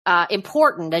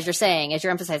important, as you're saying, as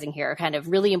you're emphasizing here, kind of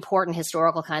really important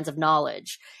historical kinds of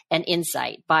knowledge and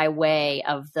insight by way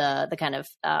of the kind of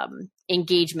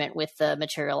engagement with the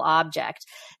material object.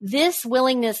 This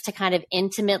willingness to kind of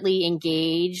intimately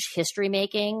engage history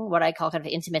making, what I call kind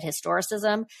of intimate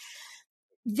historicism,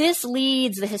 this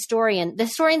leads the historian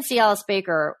C. Alice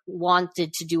Baker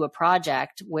wanted to do a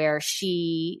project where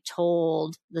she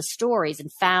told the stories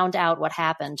and found out what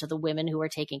happened to the women who were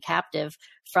taken captive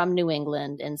from New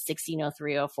England in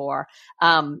 1603-04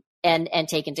 and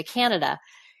taken to Canada.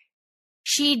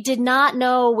 She did not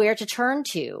know where to turn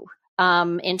to.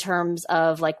 in terms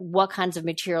of like what kinds of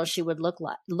material she would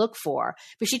look for.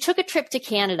 But she took a trip to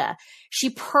Canada.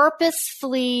 She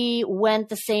purposefully went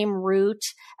the same route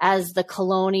as the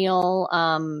colonial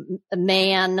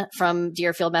man from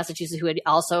Deerfield, Massachusetts, who had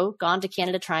also gone to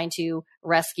Canada trying to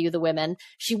rescue the women.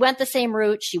 She went the same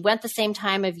route. She went the same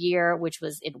time of year, which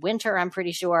was in winter, I'm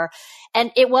pretty sure.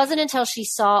 And it wasn't until she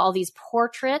saw all these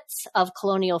portraits of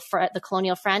the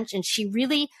colonial French, and she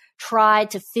really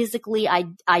tried to physically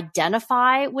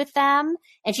identify with them,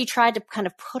 and she tried to kind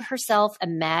of put herself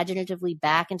imaginatively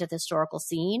back into the historical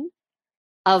scene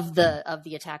of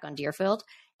the attack on Deerfield.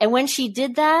 And when she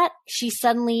did that, she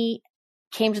suddenly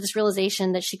came to this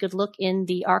realization that she could look in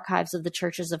the archives of the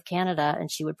churches of Canada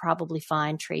and she would probably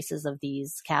find traces of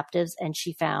these captives. And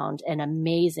she found an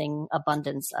amazing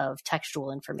abundance of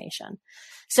textual information.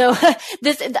 So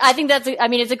I think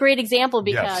it's a great example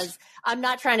because yes. I'm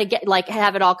not trying to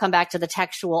have it all come back to the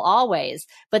textual always,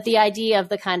 but the idea of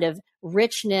the kind of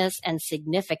richness and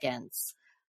significance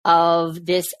of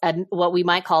this, what we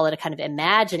might call it a kind of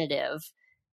imaginative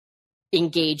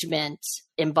engagement,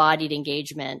 embodied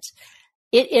engagement.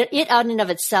 It in and of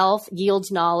itself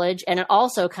yields knowledge, and it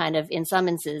also kind of, in some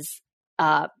instances,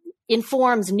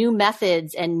 informs new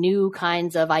methods and new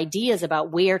kinds of ideas about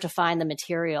where to find the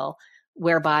material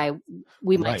whereby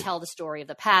we might tell the story of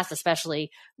the past,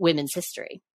 especially women's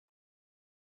history.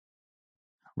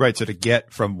 Right. So to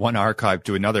get from one archive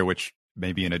to another, which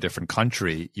may be in a different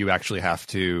country, you actually have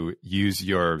to use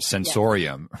your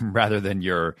sensorium rather than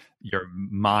your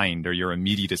mind or your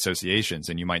immediate associations.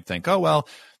 And you might think, oh, well,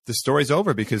 the story's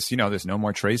over because, there's no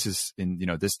more traces in,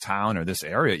 this town or this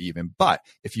area even. But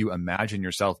if you imagine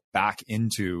yourself back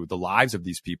into the lives of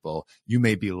these people, you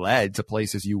may be led to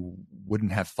places you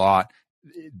wouldn't have thought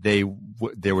there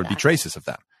would be traces of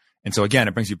them. And so again,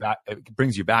 it brings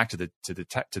you back to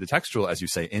the textual, as you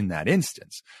say, in that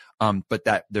instance. But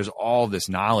that there's all this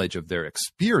knowledge of their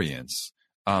experience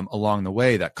along the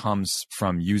way that comes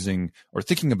from using or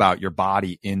thinking about your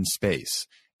body in space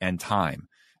and time.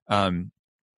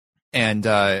 Again,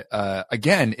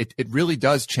 it really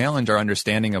does challenge our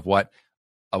understanding of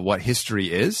what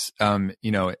history is.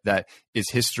 That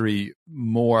is history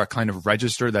more a kind of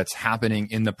register that's happening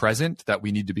in the present that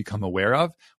we need to become aware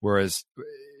of, whereas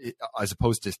as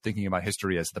opposed to thinking about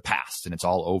history as the past and it's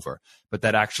all over, but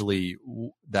that actually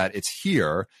that it's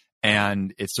here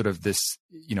and it's sort of this,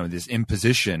 this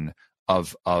imposition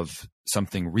of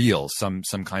something real, some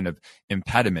kind of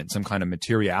impediment, some kind of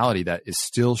materiality that is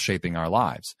still shaping our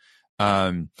lives.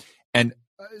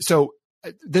 So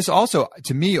this also,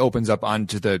 to me, opens up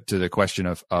onto the question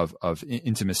of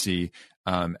intimacy.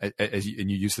 And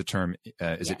you use the term,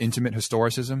 is it intimate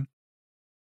historicism?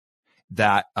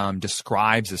 That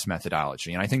describes this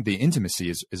methodology. And I think the intimacy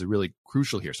is really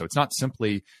crucial here. So it's not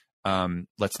simply,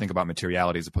 let's think about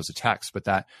materiality as opposed to text, but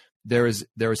that there is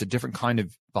a different kind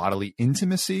of bodily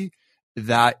intimacy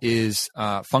that is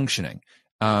functioning.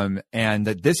 And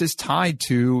that this is tied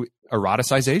to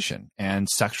eroticization and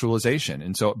sexualization.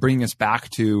 And so bringing us back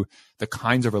to the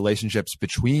kinds of relationships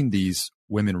between these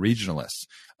women regionalists.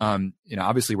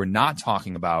 Obviously we're not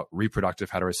talking about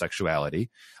reproductive heterosexuality,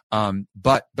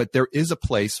 but there is a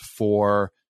place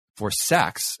for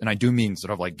sex. And I do mean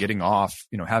sort of like getting off,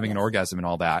 having an orgasm and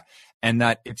all that. And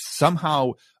that it's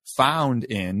somehow found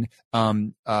in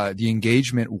the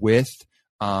engagement with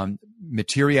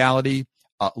materiality,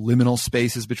 liminal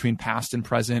spaces between past and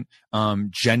present,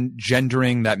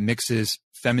 gendering that mixes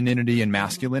femininity and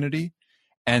masculinity,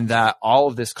 and that all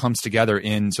of this comes together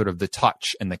in sort of the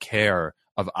touch and the care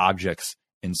of objects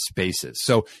in spaces.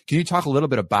 So can you talk a little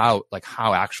bit about like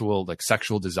how actual like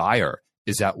sexual desire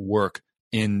is at work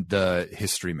in the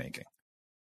history making?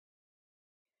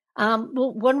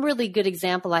 Well, one really good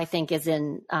example, I think, is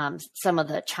in some of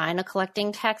the China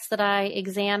collecting texts that I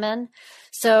examine.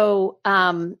 So,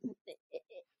 and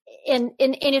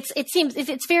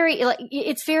it's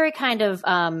very kind of,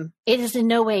 it is in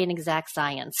no way an exact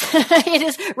science. It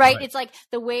is right. It's like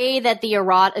the way that the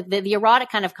erotic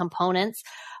kind of components,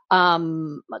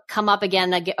 come up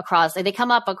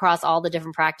across all the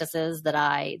different practices that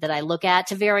I look at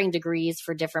to varying degrees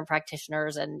for different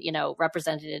practitioners and,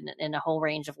 represented in a whole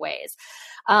range of ways.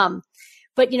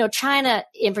 But, China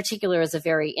in particular is a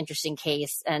very interesting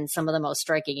case, and some of the most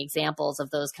striking examples of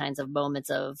those kinds of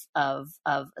moments of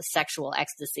sexual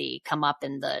ecstasy come up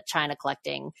in the China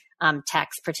collecting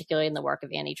text, particularly in the work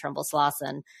of Annie Trumbull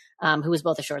Slauson, who was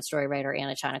both a short story writer and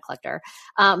a China collector.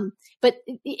 But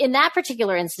in that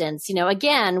particular instance,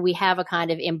 again, we have a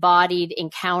kind of embodied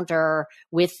encounter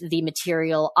with the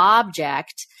material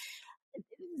object.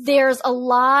 There's a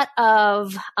lot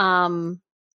of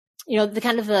the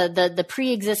kind of the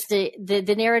pre-existing,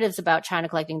 the narratives about China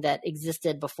collecting that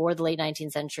existed before the late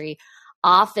 19th century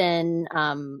often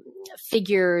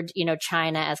figured,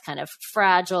 China as kind of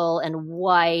fragile and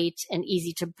white and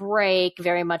easy to break,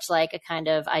 very much like a kind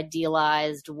of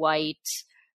idealized white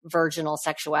virginal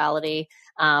sexuality,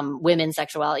 women's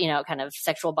sexuality, kind of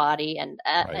sexual body.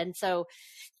 And so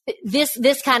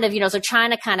this kind of, so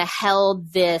China kind of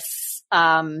held this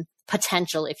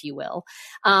potential, if you will.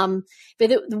 But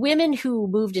the women who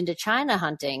moved into China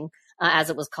hunting,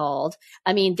 as it was called,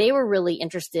 I mean, they were really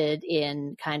interested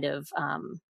in kind of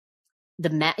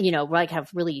like have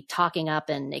really talking up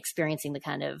and experiencing the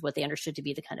kind of what they understood to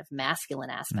be the kind of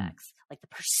masculine aspects, like the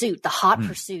pursuit, the hot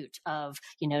pursuit of,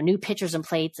 new pictures and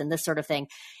plates and this sort of thing.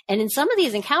 And in some of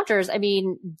these encounters, I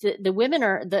mean, the women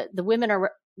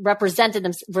are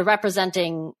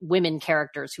representing women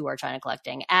characters who are China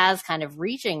collecting as kind of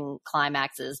reaching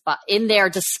climaxes, but in their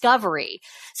discovery.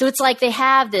 So it's like they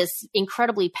have this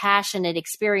incredibly passionate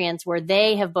experience where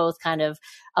they have both kind of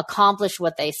accomplished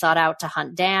what they sought out to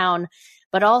hunt down,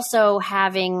 but also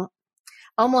having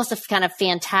almost a kind of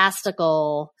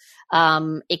fantastical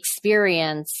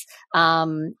experience,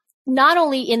 not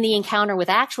only in the encounter with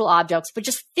actual objects, but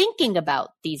just thinking about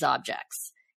these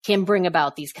objects can bring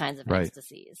about these kinds of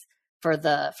ecstasies for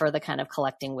the kind of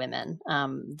collecting women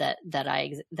that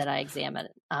I examine.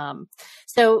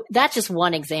 So that's just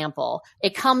one example.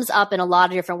 It comes up in a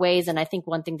lot of different ways, and I think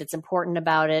one thing that's important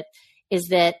about it is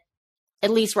that,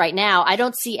 at least right now, I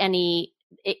don't see any,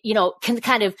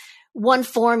 kind of one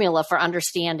formula for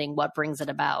understanding what brings it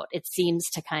about. It seems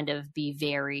to kind of be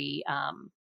very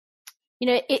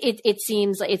it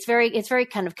seems like it's very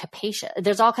kind of capacious.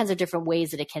 There's all kinds of different ways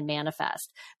that it can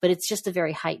manifest, but it's just a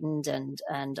very heightened and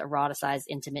eroticized,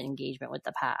 intimate engagement with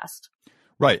the past.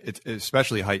 Right. It's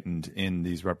especially heightened in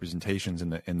these representations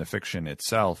in the fiction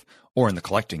itself or in the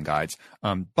collecting guides.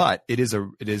 But that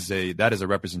is a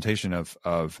representation of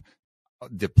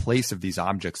the place of these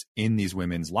objects in these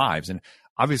women's lives. And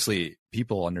obviously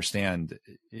people understand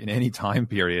in any time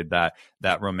period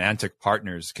that romantic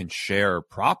partners can share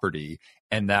property,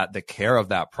 and that the care of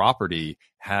that property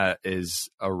is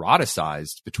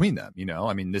eroticized between them.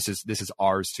 I mean, this is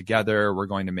ours together. We're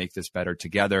going to make this better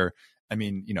together. I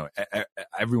mean,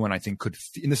 everyone I think could,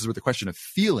 and this is where the question of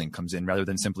feeling comes in, rather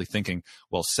than simply thinking,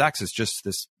 well, sex is just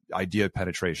this idea of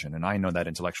penetration. And I know that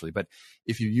intellectually, but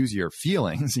if you use your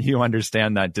feelings, you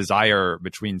understand that desire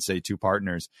between, say, two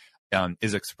partners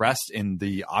is expressed in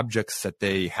the objects that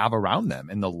they have around them,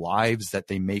 in the lives that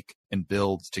they make and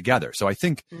build together. So I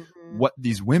think what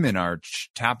these women are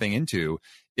tapping into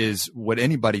is what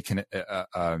anybody can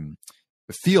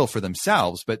feel for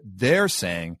themselves, but they're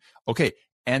saying, okay,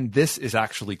 and this is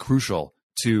actually crucial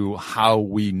to how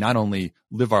we not only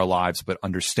live our lives, but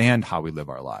understand how we live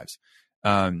our lives.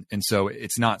 And so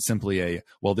it's not simply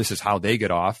this is how they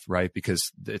get off, right?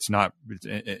 Because it's not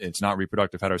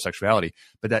reproductive heterosexuality,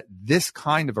 but that this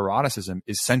kind of eroticism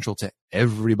is central to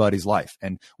everybody's life.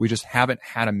 And we just haven't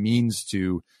had a means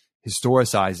to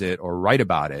historicize it or write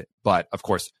about it. But of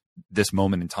course, this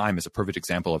moment in time is a perfect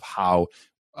example of how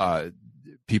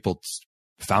people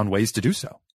found ways to do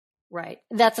so. Right.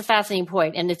 That's a fascinating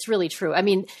point. And it's really true. I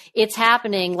mean, it's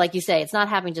happening, like you say, it's not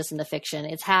happening just in the fiction.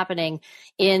 It's happening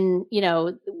in,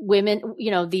 women,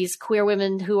 these queer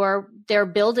women they're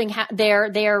building,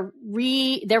 they're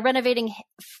renovating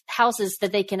houses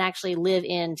that they can actually live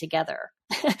in together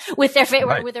with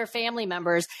their family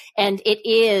members. And it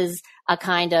is a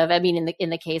kind of, I mean, in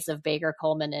the case of Baker,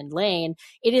 Coleman, and Lane,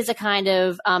 it is a kind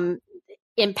of,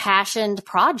 impassioned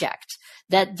project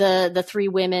that the three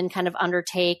women kind of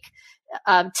undertake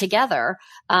together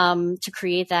to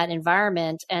create that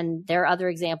environment. And there are other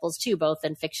examples too, both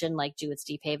in fiction, like Jewett's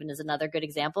Deep Haven is another good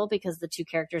example, because the two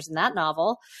characters in that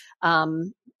novel,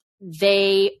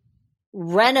 they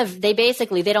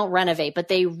don't renovate, but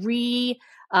they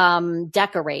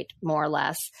decorate more or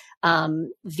less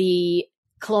the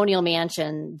colonial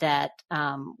mansion that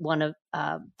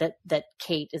that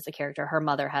Kate is the character, her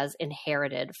mother has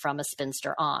inherited from a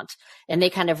spinster aunt, and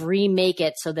they kind of remake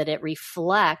it so that it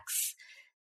reflects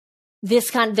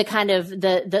this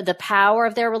the power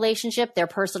of their relationship, their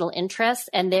personal interests,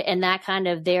 and that kind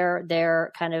of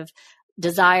their kind of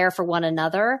desire for one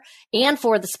another and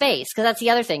for the space. Because that's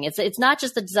the other thing. It's not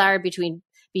just the desire between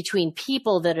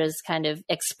people that is kind of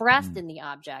expressed in the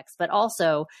objects, but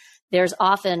also there's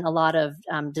often a lot of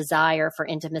desire for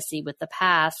intimacy with the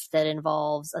past that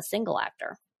involves a single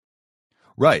actor.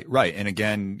 Right. And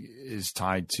again, is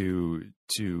tied to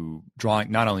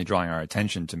not only drawing our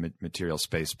attention to material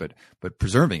space, but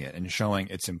preserving it and showing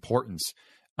its importance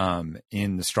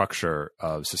in the structure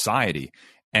of society.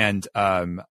 And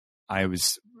I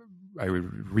was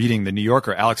reading the New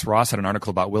Yorker. Alex Ross had an article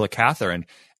about Willa Cather,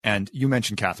 and you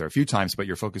mentioned Cather a few times, but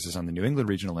your focus is on the New England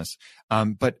regionalists.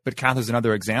 But Cather's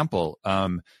another example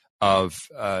of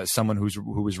someone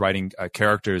who was writing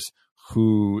characters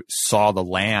who saw the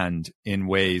land in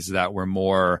ways that were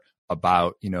more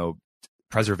about,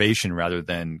 preservation rather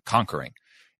than conquering,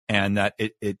 and that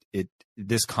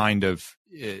this kind of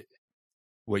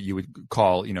what you would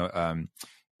call,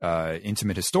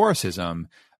 intimate historicism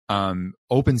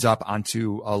opens up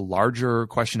onto a larger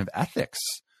question of ethics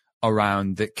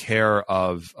around the care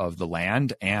of the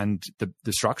land and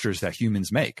the structures that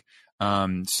humans make.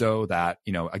 So that,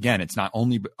 again, it's not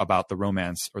only about the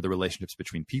romance or the relationships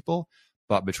between people,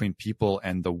 but between people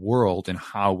and the world and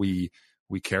how we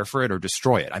care for it or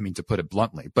destroy it. I mean, to put it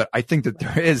bluntly, but I think that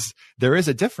there is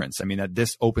a difference. I mean, that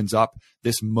this opens up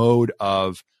this mode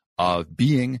of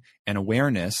being and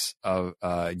awareness of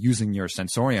using your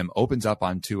sensorium opens up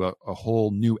onto a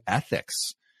whole new ethics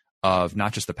of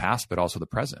not just the past, but also the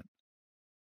present.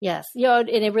 Yes. And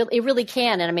it really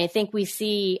can. And I mean,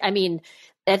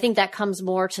 I think that comes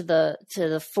more to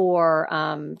the fore,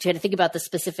 to think about the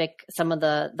specific, some of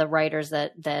the writers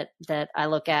that I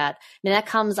look at. And that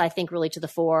comes, I think, really to the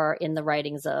fore in the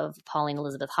writings of Pauline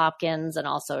Elizabeth Hopkins and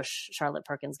also Charlotte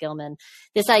Perkins Gilman.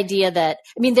 This idea that,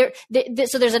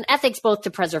 so there's an ethics both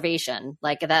to preservation,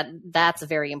 like that's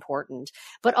very important,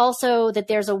 but also that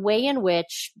there's a way in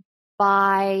which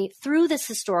through this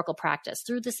historical practice,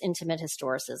 through this intimate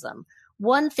historicism,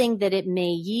 one thing that it may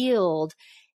yield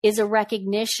is a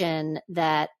recognition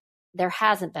that there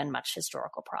hasn't been much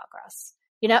historical progress.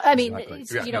 One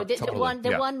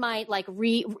might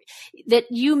that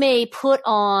you may put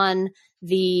on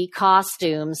the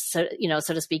costumes, so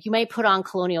to speak. You may put on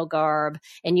colonial garb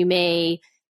and you may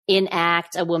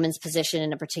enact a woman's position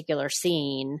in a particular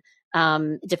scene.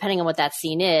 Depending on what that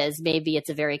scene is, maybe it's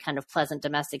a very kind of pleasant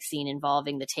domestic scene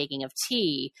involving the taking of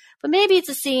tea, but maybe it's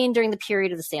a scene during the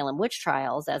period of the Salem witch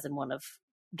trials, as in one of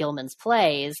Gilman's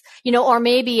plays, or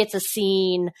maybe it's a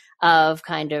scene of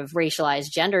kind of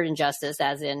racialized gendered injustice,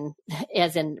 as in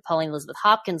Pauline Elizabeth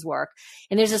Hopkins' work.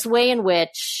 And there's this way in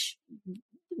which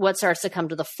what starts to come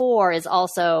to the fore is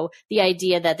also the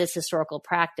idea that this historical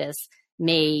practice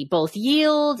may both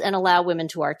yield and allow women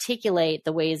to articulate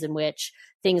the ways in which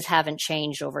things haven't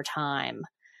changed over time.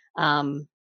 And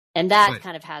that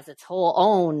kind of has its whole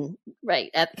own,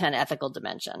 kind of ethical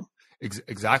dimension.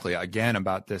 Exactly. Again,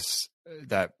 about this,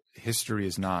 that history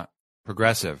is not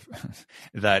progressive,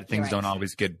 that things don't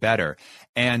always get better.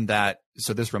 And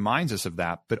so this reminds us of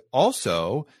that, but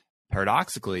also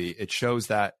paradoxically, it shows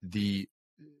that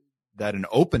that an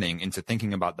opening into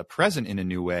thinking about the present in a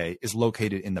new way is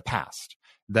located in the past,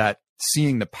 that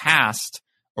seeing the past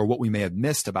or what we may have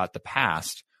missed about the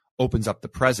past opens up the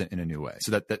present in a new way.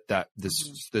 So that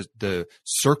the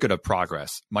circuit of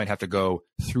progress might have to go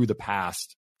through the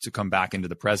past to come back into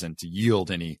the present to yield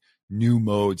any new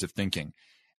modes of thinking.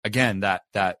 Again, that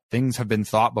things have been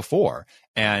thought before,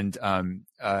 and different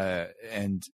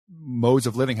modes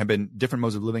of living have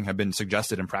been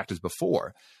suggested and practiced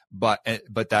before, but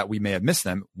that we may have missed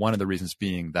them. One of the reasons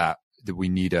being that we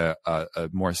need a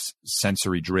more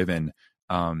sensory driven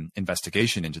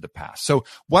investigation into the past. So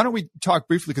why don't we talk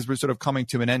briefly, because we're sort of coming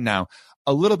to an end now,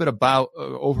 a little bit about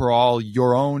overall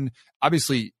your own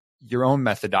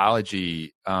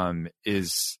methodology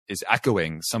is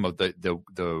echoing some of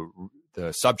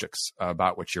the subjects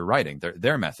about which you're writing,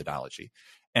 their methodology.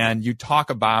 And you talk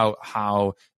about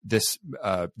how this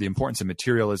the importance of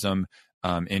materialism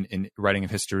in writing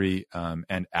of history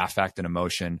and affect and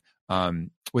emotion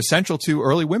was central to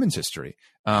early women's history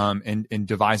in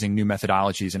devising new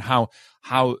methodologies, and how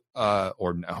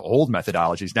or old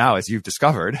methodologies now, as you've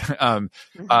discovered,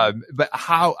 but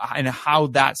how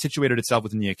that situated itself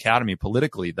within the academy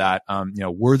politically, that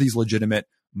were these legitimate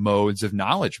modes of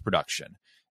knowledge production,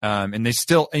 and they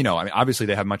still, obviously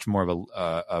they have much more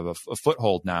of a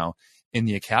foothold now in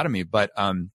the academy, but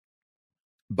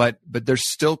there's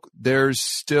still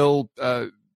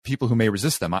people who may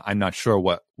resist them. I'm not sure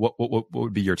what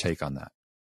would be your take on that.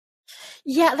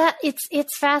 Yeah,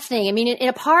 it's fascinating. I mean,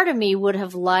 a part of me would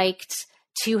have liked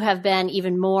to have been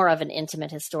even more of an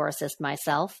intimate historicist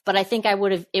myself, but I think it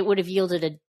would have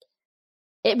yielded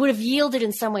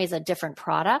in some ways a different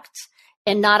product,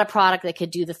 and not a product that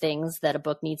could do the things that a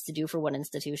book needs to do for one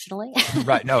institutionally.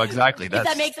 Right. No, exactly. If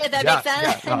that makes sense.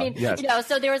 Yeah, I mean, yes.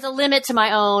 So there was a limit to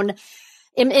my own.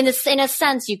 In a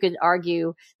sense, you could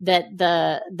argue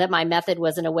that my method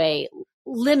was in a way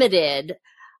limited.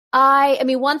 I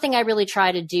mean, one thing I really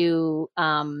try to do,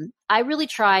 I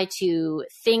try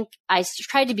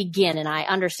to begin, and I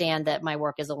understand that my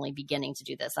work is only beginning to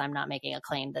do this. I'm not making a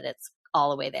claim that it's all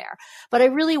the way there, but I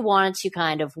really wanted to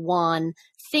kind of, one,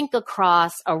 think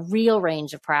across a real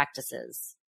range of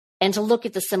practices and to look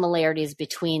at the similarities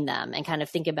between them and kind of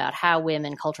think about how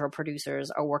women cultural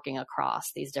producers are working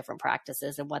across these different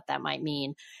practices and what that might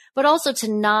mean, but also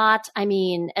to not, I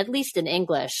mean, at least in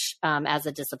English, as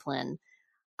a discipline,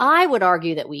 I would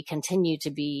argue that we continue to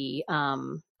be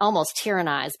almost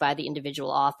tyrannized by the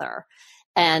individual author.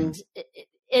 And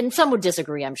some would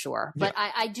disagree, I'm sure. But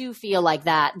yeah. I do feel like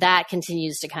that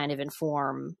continues to kind of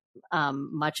inform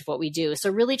much of what we do. So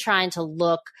really trying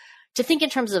to think in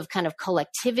terms of kind of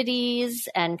collectivities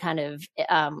and kind of,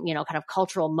 kind of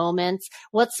cultural moments.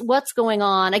 What's going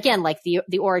on? Again, like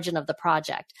the origin of the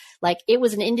project. Like it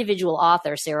was an individual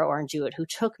author, Sarah Orne Jewett, who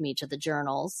took me to the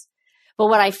journals. But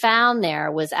what I found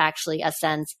there was actually a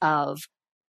sense of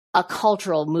a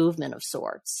cultural movement of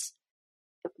sorts,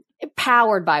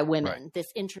 powered by women, right.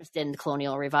 This interest in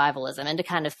colonial revivalism, and to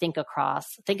kind of think across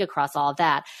all of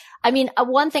that. I mean,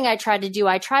 one thing I tried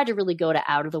to really go to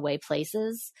out of the way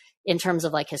places in terms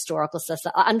of like historical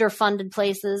system, underfunded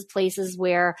places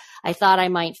where I thought I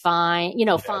might find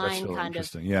really kind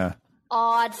of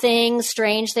odd things,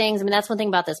 strange things. I mean, that's one thing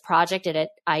about this project.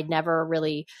 I'd never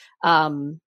really,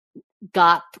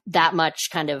 got that much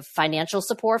kind of financial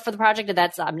support for the project. And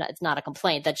it's not a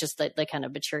complaint. That's just the kind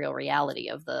of material reality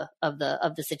of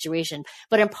the situation.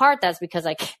 But in part, that's because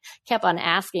I kept on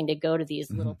asking to go to these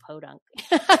little podunk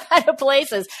kind of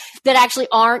places that actually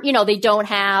aren't, they don't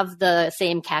have the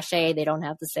same cachet. They don't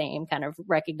have the same kind of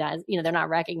recognized, they're not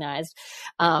recognized.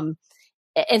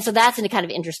 And so that's a kind of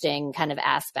interesting kind of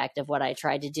aspect of what I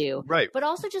tried to do. Right. But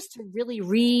also just to really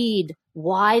read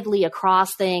widely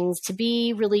across things, to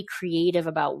be really creative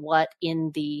about what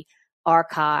in the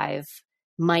archive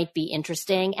might be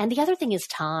interesting. And the other thing is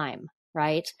time,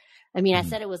 right? I mean, I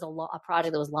said it was a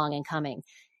project that was long in coming.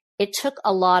 It took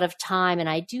a lot of time. And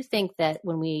I do think that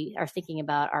when we are thinking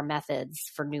about our methods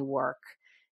for new work,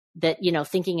 that,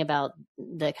 thinking about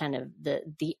the kind of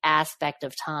the aspect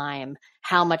of time,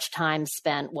 how much time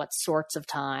spent, what sorts of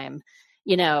time,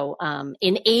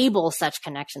 enable such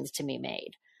connections to be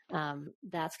made.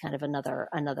 That's kind of another.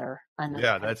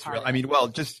 Yeah, that's real. I mean, well,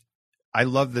 I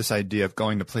love this idea of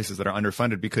going to places that are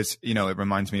underfunded because, it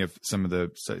reminds me of some of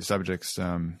the subjects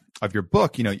of your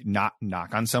book,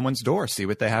 knock on someone's door, see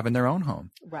what they have in their own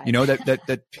home. Right.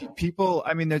 That people,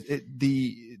 I mean,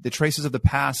 the traces of the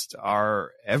past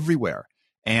are everywhere.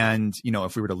 And,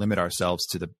 if we were to limit ourselves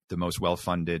to the most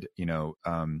well-funded,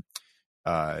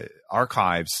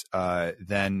 archives,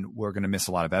 then we're going to miss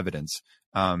a lot of evidence.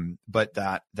 But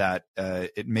that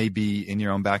it may be in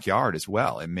your own backyard as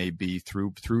well. It may be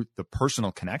through the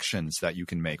personal connections that you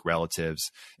can make,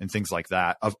 relatives and things like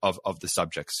that of the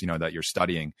subjects, that you're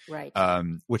studying. Right.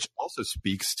 Which also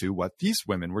speaks to what these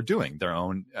women were doing, their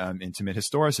own, intimate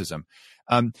historicism.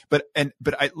 But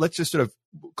let's just sort of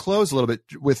close a little bit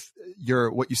with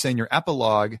what you say in your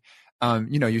epilogue.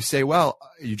 You say, well,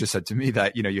 you just said to me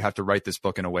that, you have to write this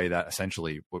book in a way that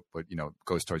essentially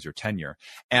goes towards your tenure.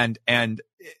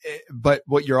 But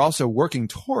what you're also working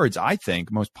towards, I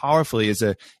think, most powerfully is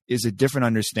a different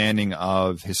understanding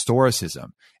of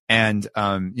historicism. And,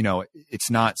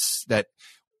 it's not that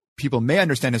people may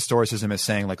understand historicism as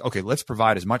saying like, okay, let's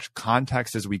provide as much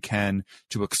context as we can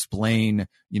to explain,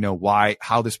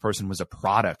 how this person was a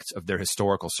product of their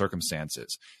historical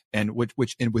circumstances. And which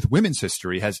with women's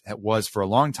history was for a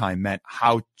long time meant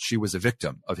how she was a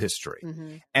victim of history.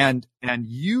 Mm-hmm. And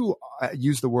you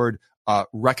use the word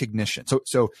recognition.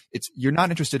 So you're not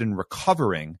interested in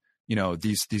recovering,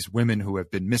 these women who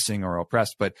have been missing or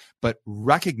oppressed, but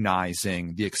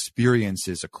recognizing the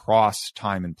experiences across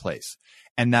time and place.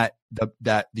 And that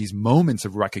these moments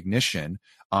of recognition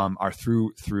are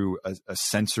through a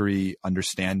sensory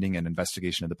understanding and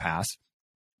investigation of the past.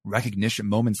 Recognition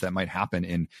moments that might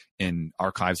happen in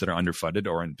archives that are underfunded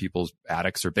or in people's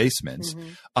attics or basements.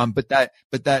 Mm-hmm. But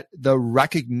that the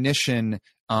recognition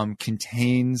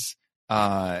contains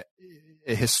a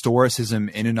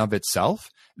historicism in and of itself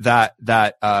that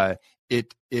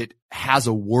it has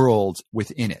a world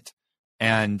within it.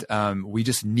 And we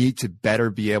just need to better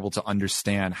be able to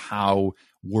understand how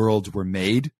worlds were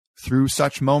made through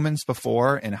such moments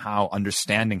before and how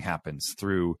understanding happens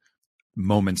through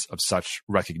moments of such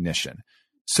recognition.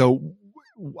 So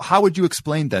how would you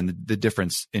explain then the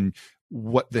difference in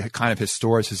what the kind of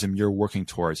historicism you're working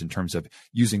towards in terms of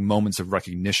using moments of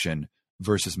recognition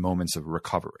versus moments of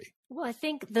recovery? Well, I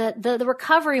think the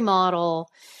recovery model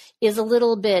is a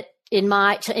little bit in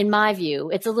my view,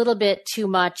 it's a little bit too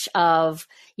much of,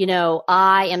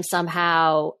 I am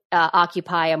somehow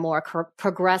occupy a more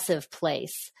progressive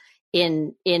place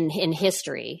in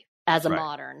history as a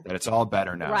modern. That it's all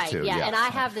better now, right? Too. Yeah. Yes. And I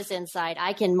have this insight.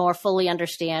 I can more fully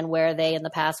understand where they in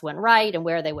the past went right and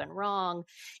where they went wrong,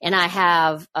 and I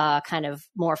have a kind of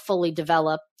more fully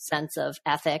developed sense of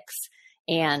ethics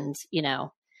and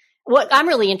what I'm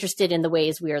really interested in the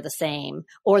ways we are the same,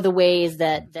 or the ways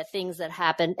that things that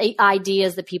happen,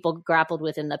 ideas that people grappled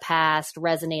with in the past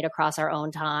resonate across our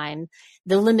own time.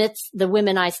 The limits, the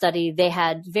women I studied, they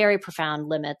had very profound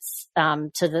limits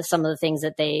to some of the things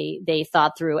that they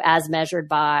thought through as measured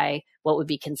by what would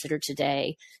be considered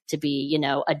today to be,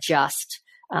 a just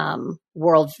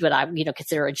world, but I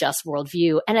consider a just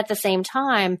worldview. And at the same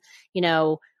time,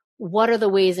 what are the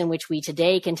ways in which we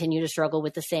today continue to struggle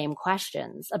with the same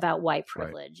questions about white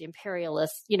privilege,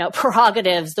 imperialist,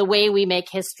 prerogatives, the way we make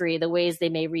history, the ways they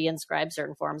may reinscribe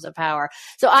certain forms of power.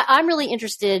 So I'm really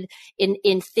interested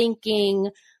in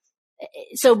thinking.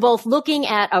 So both looking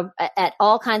at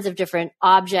all kinds of different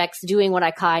objects, doing what I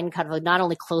kind of like not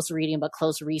only close reading, but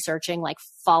close researching, like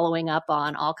following up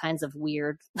on all kinds of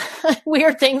weird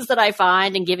things that I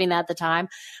find and giving that the time,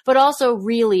 but also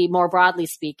really more broadly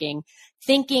speaking,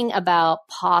 thinking about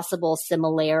possible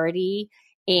similarity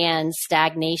and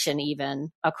stagnation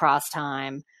even across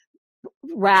time,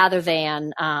 rather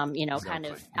than kind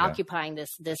of occupying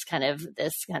this kind of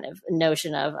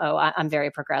notion of, I'm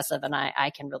very progressive and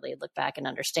I can really look back and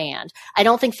understand. I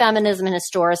don't think feminism and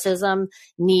historicism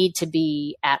need to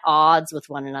be at odds with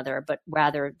one another, but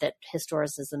rather that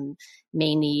historicism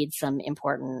may need some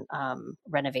important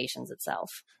renovations itself.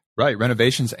 Right,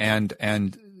 renovations and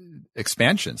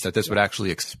expansions, that this would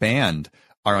actually expand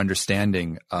our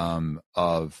understanding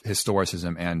of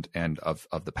historicism and of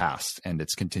the past and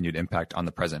its continued impact on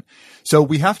the present. So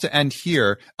we have to end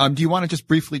here. Do you want to just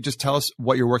briefly just tell us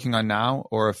what you're working on now,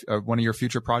 or one of your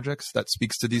future projects that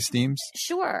speaks to these themes?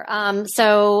 Sure.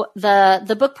 So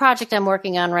the book project I'm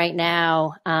working on right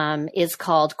now is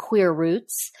called Queer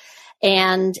Roots,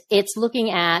 and it's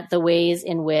looking at the ways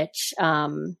in which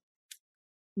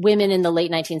women in the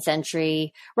late 19th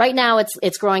century. Right now,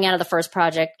 it's growing out of the first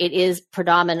project. It is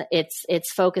predominant.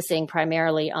 It's focusing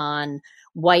primarily on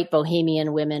white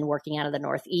bohemian women working out of the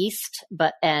Northeast,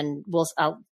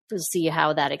 I'll see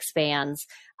how that expands.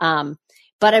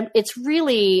 But it's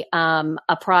really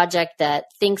a project that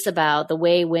thinks about the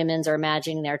way women are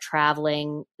imagining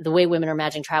traveling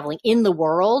in the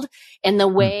world, and the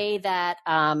way that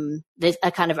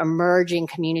a kind of emerging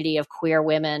community of queer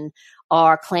women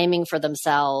are claiming for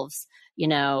themselves,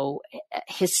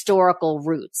 historical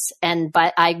roots. And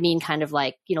I mean kind of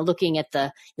like, looking at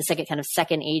the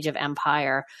second age of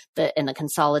empire, and the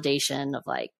consolidation of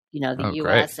the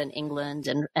US and England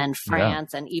and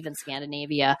France and even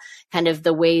Scandinavia, kind of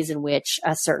the ways in which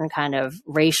a certain kind of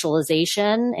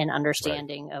racialization and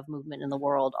understanding of movement in the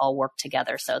world all work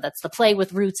together. So that's the play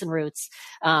with roots and roots.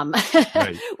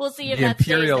 We'll see if that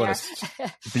stays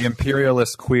there. The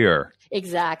imperialist queer.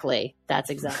 Exactly. That's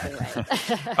exactly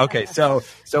right. Okay. So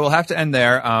we'll have to end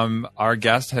there. Our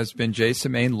guest has been J.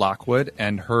 Semaine Lockwood,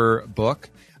 and her book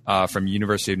from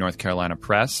University of North Carolina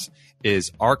Press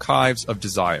is Archives of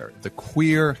Desire, the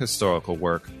queer historical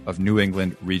work of New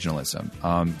England regionalism.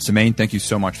 Semaine, thank you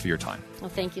so much for your time. Well,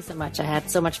 thank you so much. I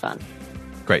had so much fun.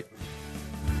 Great.